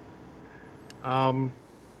 Though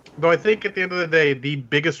I think at the end of the day, the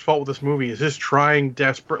biggest fault with this movie is just trying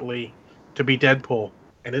desperately to be Deadpool.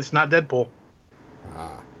 And it's not Deadpool.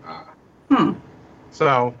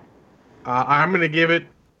 So, I'm going to give it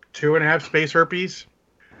 2.5 space herpes.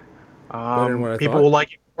 Better than what I people thought. will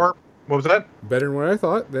like it more. What was that? Better than what I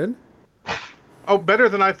thought, then. Oh, better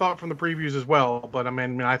than I thought from the previews as well. But I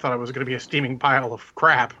mean, I thought it was going to be a steaming pile of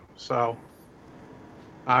crap. So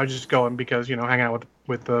I was just going because, you know, hanging out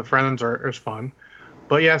with the friends is fun.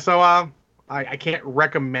 But yeah, so I can't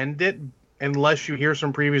recommend it unless you hear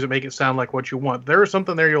some previews that make it sound like what you want. There is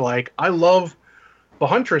something there you like. I love the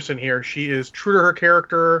Huntress in here. She is true to her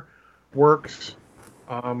character, works.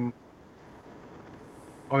 On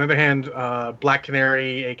the other hand, Black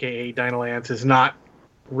Canary, a.k.a. Dinah Lance, is not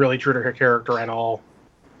really true to her character at all.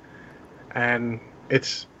 And I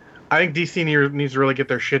think DC needs to really get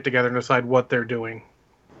their shit together and decide what they're doing.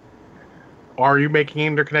 Are you making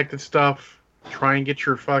interconnected stuff? Try and get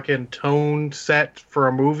your fucking tone set for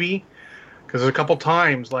a movie. Because a couple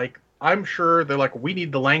times, like, I'm sure they're like, we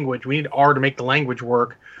need the language. We need R to make the language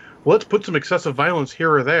work. Well, let's put some excessive violence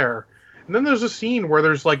here or there. And then there's a scene where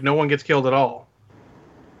there's, like, no one gets killed at all.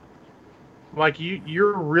 Like, you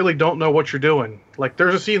really don't know what you're doing. Like,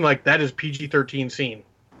 there's a scene like, that is PG-13 scene.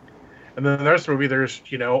 And then the rest of the movie, there's,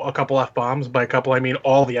 you know, a couple F-bombs. By a couple, I mean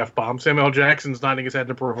all the F-bombs. Samuel L. Jackson's nodding his head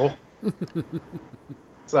in approval.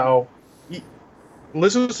 So,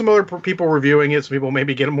 listen to some other people reviewing it. Some people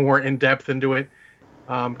maybe get more in-depth into it.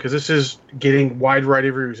 Because this is getting wide variety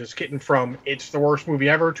of reviews. It's getting from, it's the worst movie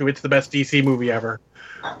ever, to it's the best DC movie ever.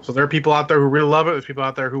 So there are people out there who really love it. There's people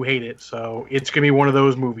out there who hate it. So it's going to be one of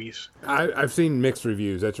those movies. I've seen mixed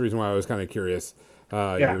reviews. That's the reason why I was kind of curious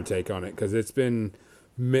your take on it. Because it's been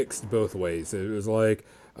mixed both ways. It was like,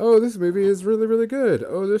 oh, this movie is really, really good.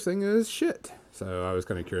 Oh, this thing is shit. So I was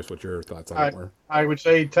kind of curious what your thoughts on it were. I would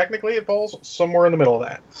say technically it falls somewhere in the middle of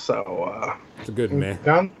that. So it's a good meh.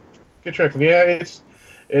 Good check. Yeah, it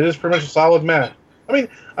is pretty much a solid meh. I mean,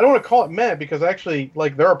 I don't want to call it meh because actually,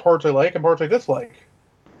 like, there are parts I like and parts I dislike.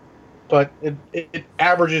 But it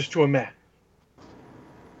averages to a meh.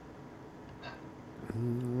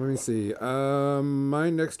 Let me see. My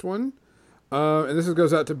next one, and this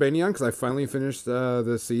goes out to Banyan because I finally finished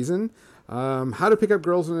the season. How to Pick Up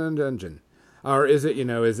Girls in a Dungeon, or is it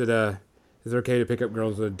is it okay to pick up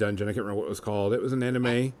girls in a dungeon? I can't remember what it was called. It was an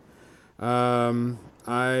anime.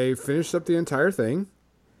 I finished up the entire thing,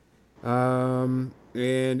 and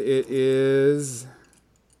it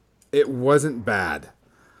wasn't bad.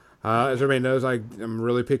 As everybody knows, I'm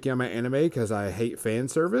really picky on my anime because I hate fan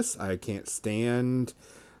service. I can't stand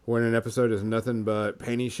when an episode is nothing but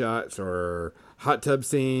panty shots or hot tub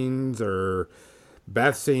scenes or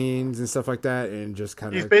bath scenes and stuff like that, and just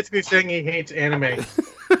kind of... He's basically saying he hates anime.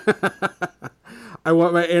 I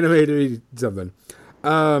want my anime to be something.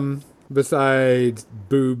 Besides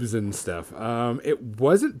boobs and stuff. It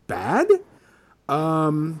wasn't bad.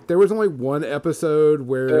 There was only one episode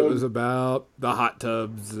where it was about the hot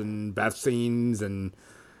tubs and bath scenes and,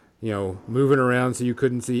 moving around so you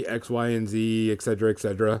couldn't see X, Y, and Z, etc.,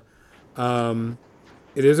 etc.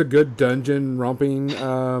 It is a good dungeon romping.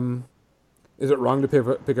 Is it wrong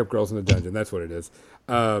to pick up girls in a dungeon? That's what it is.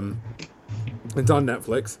 It's on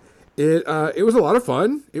Netflix. It was a lot of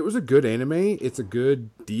fun. It was a good anime. It's a good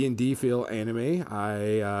D&D feel anime.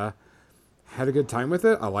 I had a good time with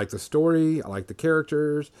it. I like the story. I like the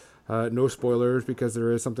characters. No spoilers because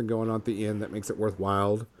there is something going on at the end that makes it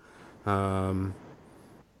worthwhile.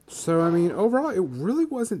 So, I mean, overall, it really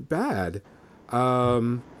wasn't bad.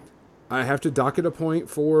 I have to dock it a point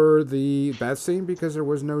for the bath scene because there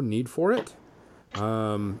was no need for it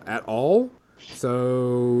at all.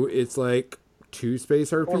 So, it's like 2 space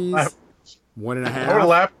herpes, 1.5. I would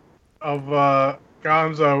laugh of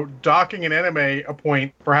Gonzo docking an anime a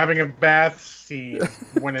point for having a bath scene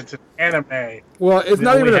when it's an anime. Well, it's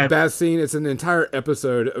not even a bath scene. It's an entire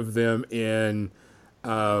episode of them in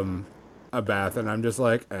a bath, and I'm just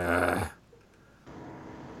like, Oh,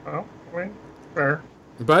 I mean, fair.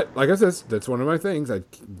 But like I said, that's one of my things. I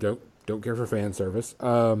don't care for fan service.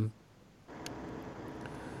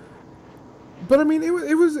 But I mean, it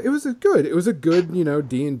was a good. It was a good,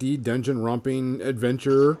 D&D dungeon romping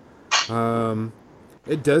adventure.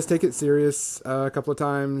 It does take it serious a couple of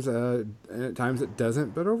times, and at times it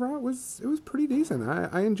doesn't. But overall, it was pretty decent.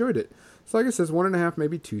 I enjoyed it. So like I says, 1.5,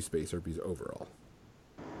 maybe 2 Space Herpes overall.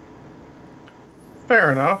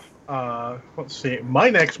 Fair enough. Let's see. My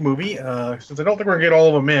next movie, since I don't think we're going to get all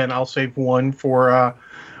of them in, I'll save one for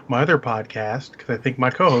my other podcast, because I think my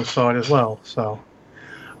co-host saw it as well. So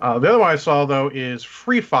the other one I saw, though, is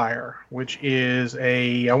Free Fire, which is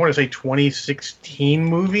I want to say 2016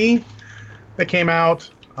 movie that came out.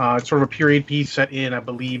 It's sort of a period piece set in, I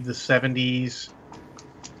believe, the 70s.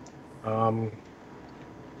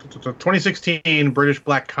 2016 British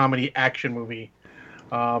black comedy action movie.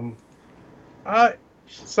 So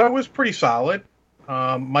it was pretty solid.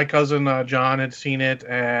 My cousin John had seen it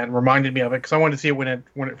and reminded me of it because I wanted to see it when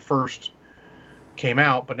it first came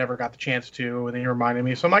out, but never got the chance to. And then he reminded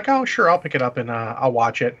me, so I'm like, oh sure, I'll pick it up and I'll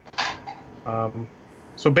watch it.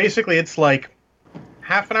 So basically, it's like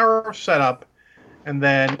half an hour setup, and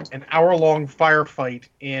then an hour-long firefight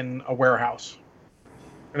in a warehouse,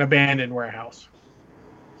 an abandoned warehouse.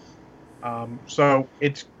 So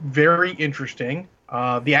it's very interesting.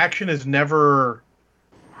 The action is never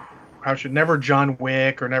John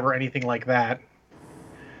Wick or never anything like that.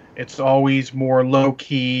 It's always more low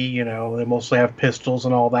key. They mostly have pistols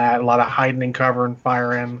and all that. A lot of hiding and cover and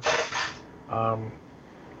firing.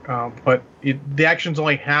 But the action's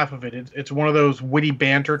only half of it. It's one of those witty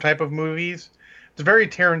banter type of movies. It's very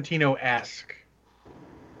Tarantino-esque.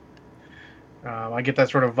 I get that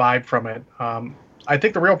sort of vibe from it. I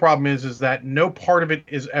think the real problem is that no part of it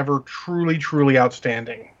is ever truly, truly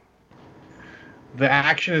outstanding. The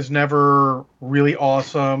action is never really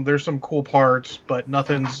awesome. There's some cool parts, but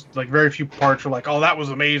nothing's like very few parts are like, oh, that was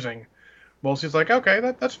amazing. Mostly it's like, okay,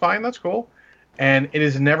 that's fine, that's cool. And it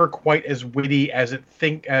is never quite as witty as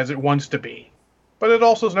it wants to be. But it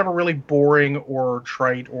also is never really boring or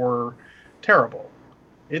trite or terrible.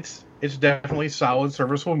 It's definitely a solid,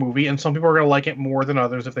 serviceable movie, and some people are going to like it more than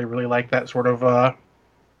others if they really like that sort of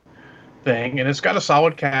thing. And it's got a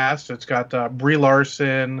solid cast. It's got Brie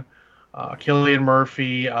Larson, Cillian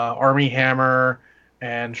Murphy, Armie Hammer,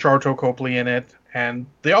 and Sharlto Copley in it, and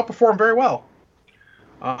they all perform very well.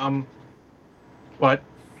 But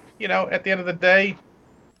at the end of the day,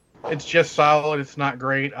 it's just solid. It's not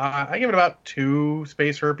great. I give it about 2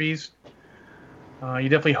 Space Herpes. You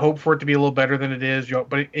definitely hope for it to be a little better than it is,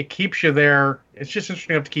 but it keeps you there. It's just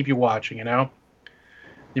interesting enough to keep you watching,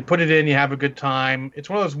 You put it in, you have a good time. It's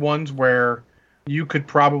one of those ones where you could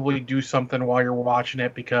probably do something while you're watching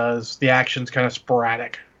it because the action's kind of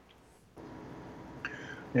sporadic.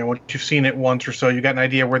 Once you've seen it once or so, you got an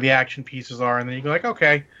idea where the action pieces are, and then you go like,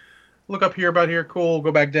 okay, look up here, about here, cool,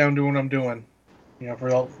 go back down, do what I'm doing,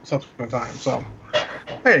 for all subsequent time. So,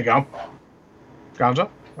 there you go.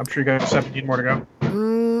 Gonzo, I'm sure you got 17 more to go.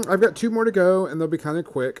 I've got 2 more to go, and they'll be kind of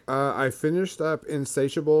quick. I finished up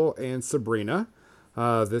Insatiable and Sabrina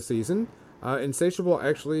this season. Insatiable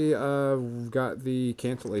actually got the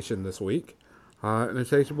cancellation this week.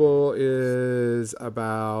 Insatiable is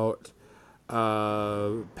about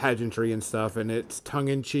pageantry and stuff, and it's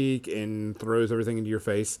tongue-in-cheek and throws everything into your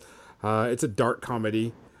face. It's a dark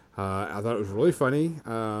comedy. I thought it was really funny.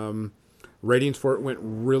 Ratings for it went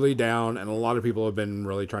really down, and a lot of people have been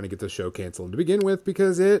really trying to get the show canceled to begin with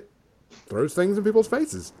because it throws things in people's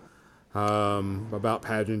faces about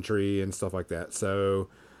pageantry and stuff like that. So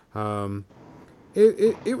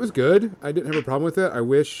it was good. I didn't have a problem with it. I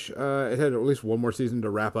wish it had at least one more season to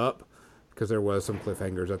wrap up because there was some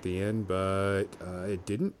cliffhangers at the end, but it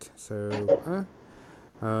didn't. So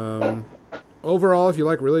overall, if you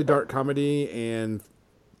like really dark comedy and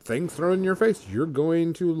things thrown in your face, you're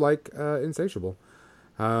going to like Insatiable.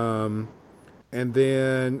 And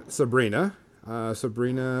then Sabrina.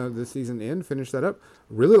 Sabrina, this season end, finished that up.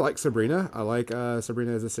 Really like Sabrina. I like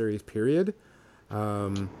Sabrina as a series, period.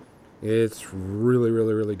 It's really,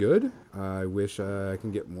 really, really good. I wish I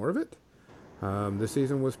can get more of it. This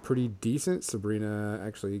season was pretty decent. Sabrina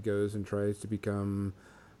actually goes and tries to become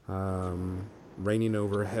reigning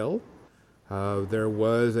over hell. There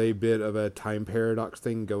was a bit of a time paradox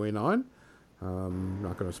thing going on. I'm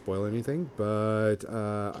not going to spoil anything, but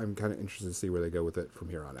I'm kind of interested to see where they go with it from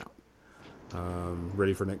here on out.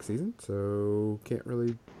 Ready for next season, so can't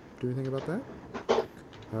really do anything about that.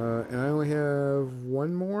 And I only have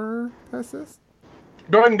one more past this.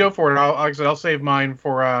 Go ahead and go for it. Like I said, I'll save mine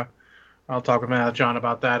for. I'll talk with John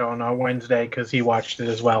about that on Wednesday because he watched it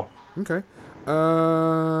as well. Okay.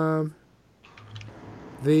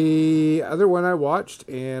 The other one I watched,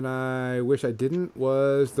 and I wish I didn't,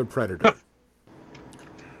 was The Predator.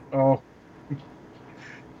 Oh.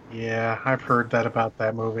 Yeah, I've heard that about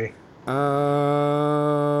that movie.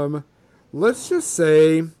 Um, let's just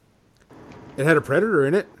say it had a predator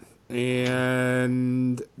in it,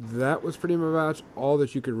 and that was pretty much all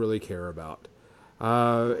that you could really care about.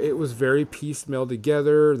 It was very piecemeal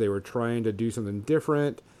together. They were trying to do something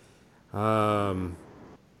different. Um,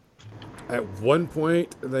 at one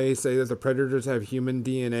point, they say that the predators have human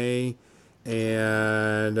DNA,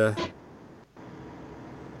 and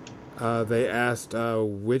they asked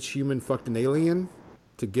which human fucked an alien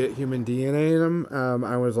to get human DNA in them.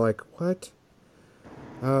 I was like, what?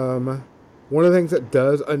 One of the things that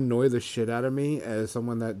does annoy the shit out of me as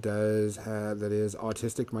someone that is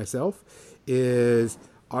autistic myself is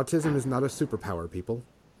autism is not a superpower, people.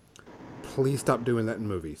 Please stop doing that in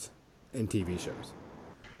movies and TV shows.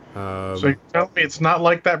 So you tell me it's not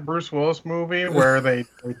like that Bruce Willis movie where they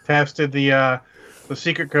tested the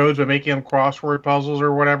secret codes by making him crossword puzzles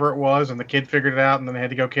or whatever it was, and the kid figured it out, and then they had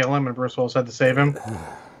to go kill him, and Bruce Willis had to save him.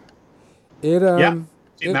 It Yeah,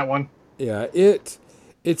 seen it, that one. yeah, it's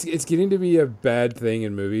getting to be a bad thing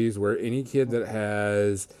in movies where any kid that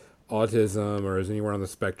has autism or is anywhere on the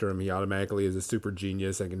spectrum, he automatically is a super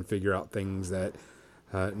genius and can figure out things that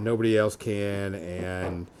nobody else can.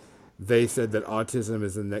 And they said that autism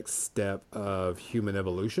is the next step of human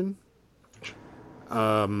evolution.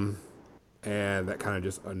 And that kind of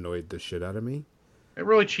just annoyed the shit out of me. It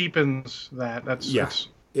really cheapens that. Yeah,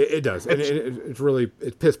 it does, and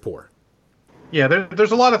it's piss poor. Yeah.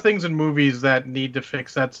 There's a lot of things in movies that need to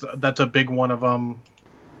fix. That's a big one of them.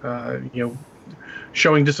 You know,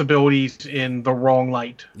 showing disabilities in the wrong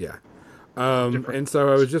light. Yeah. And so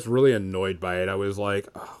I was just really annoyed by it. I was like,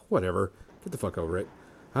 oh, whatever, get the fuck over it.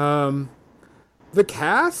 The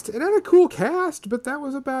cast, it had a cool cast, but that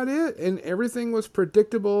was about it. And everything was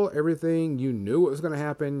predictable. Everything, you knew what was going to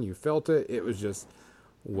happen. You felt it. It was just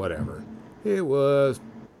whatever. It was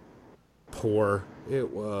poor.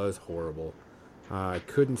 It was horrible. I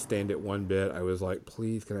couldn't stand it one bit. I was like,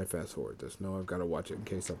 please, can I fast forward this? No, I've got to watch it in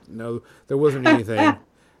case something. No, there wasn't anything.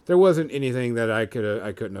 There wasn't anything that I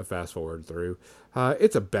couldn't have fast forward through.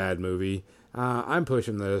 It's a bad movie. I'm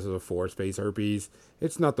pushing this as a 4 space herpes.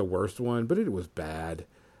 It's not the worst one, but it was bad.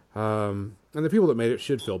 And the people that made it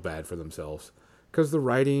should feel bad for themselves because the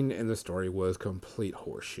writing and the story was complete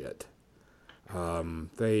horseshit.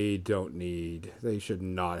 They should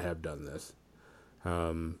not have done this.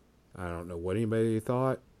 I don't know what anybody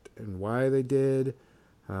thought and why they did,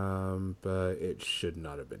 but it should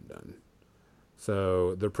not have been done.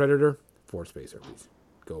 So, The Predator, 4 space herpes.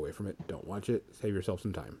 Go away from it. Don't watch it. Save yourself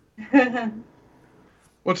some time.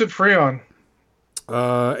 What's it free on?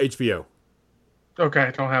 HBO. Okay,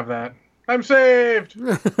 I don't have that. I'm saved.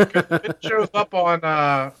 It shows up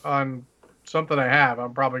on something I have.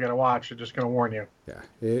 I'm probably gonna watch. I'm just gonna warn you. Yeah,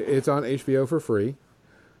 it's on HBO for free.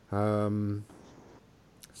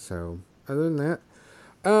 So other than that,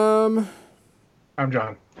 I'm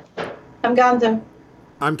John. I'm Gonzo.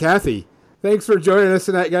 I'm Kathy. Thanks for joining us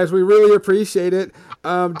tonight, guys. We really appreciate it.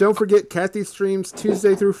 Don't forget, Kathy streams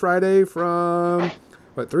Tuesday through Friday from,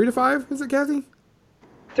 3 to 5? Is it, Kathy?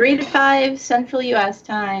 3 to 5 Central U.S.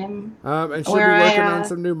 time. And she'll be working on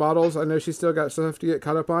some new models. I know she's still got stuff to get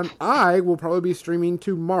caught up on. I will probably be streaming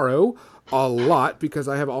tomorrow a lot because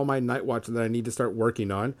I have all my Night Watch that I need to start working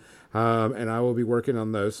on. And I will be working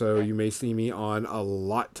on those. So you may see me on a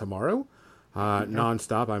lot tomorrow.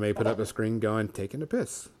 Nonstop. I may put up a screen going, taking a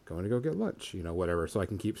piss, going to go get lunch, whatever. So I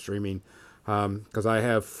can keep streaming. Because I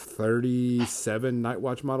have 37 Night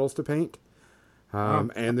Watch models to paint.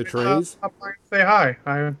 And the trays. Say hi.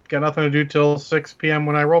 I got nothing to do till 6 p.m.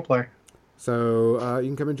 when I roleplay. So you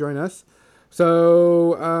can come and join us.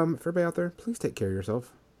 So for everybody out there, please take care of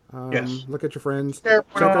yourself. Yes. Look at your friends. Check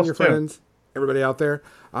on your friends. Everybody out there.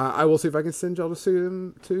 I will see if I can send y'all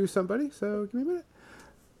to somebody. So give me a minute.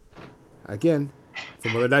 Again,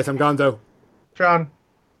 from Mother Dice, I'm Gonzo. John.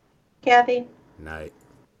 Kathy. Night.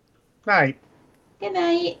 Night. Good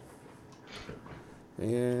night.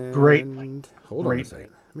 And Great. Hold on a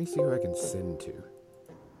second. Let me see who I can send to.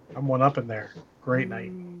 I'm one up in there. Great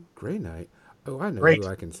night. Great night. Oh, I know Great. who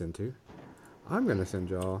I can send to. I'm going to send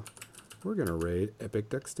y'all. We're going to raid Epic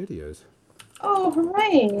Duck Studios. Oh,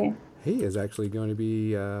 hooray. He is actually going to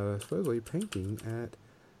be supposedly painting at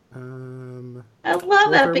I love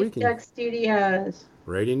Warfare Epic Weekend. Duck Studios.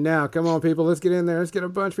 Raiding now. Come on, people. Let's get in there. Let's get a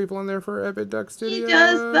bunch of people in there for Epic Duck Studios. He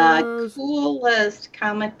does the coolest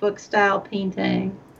comic book style painting.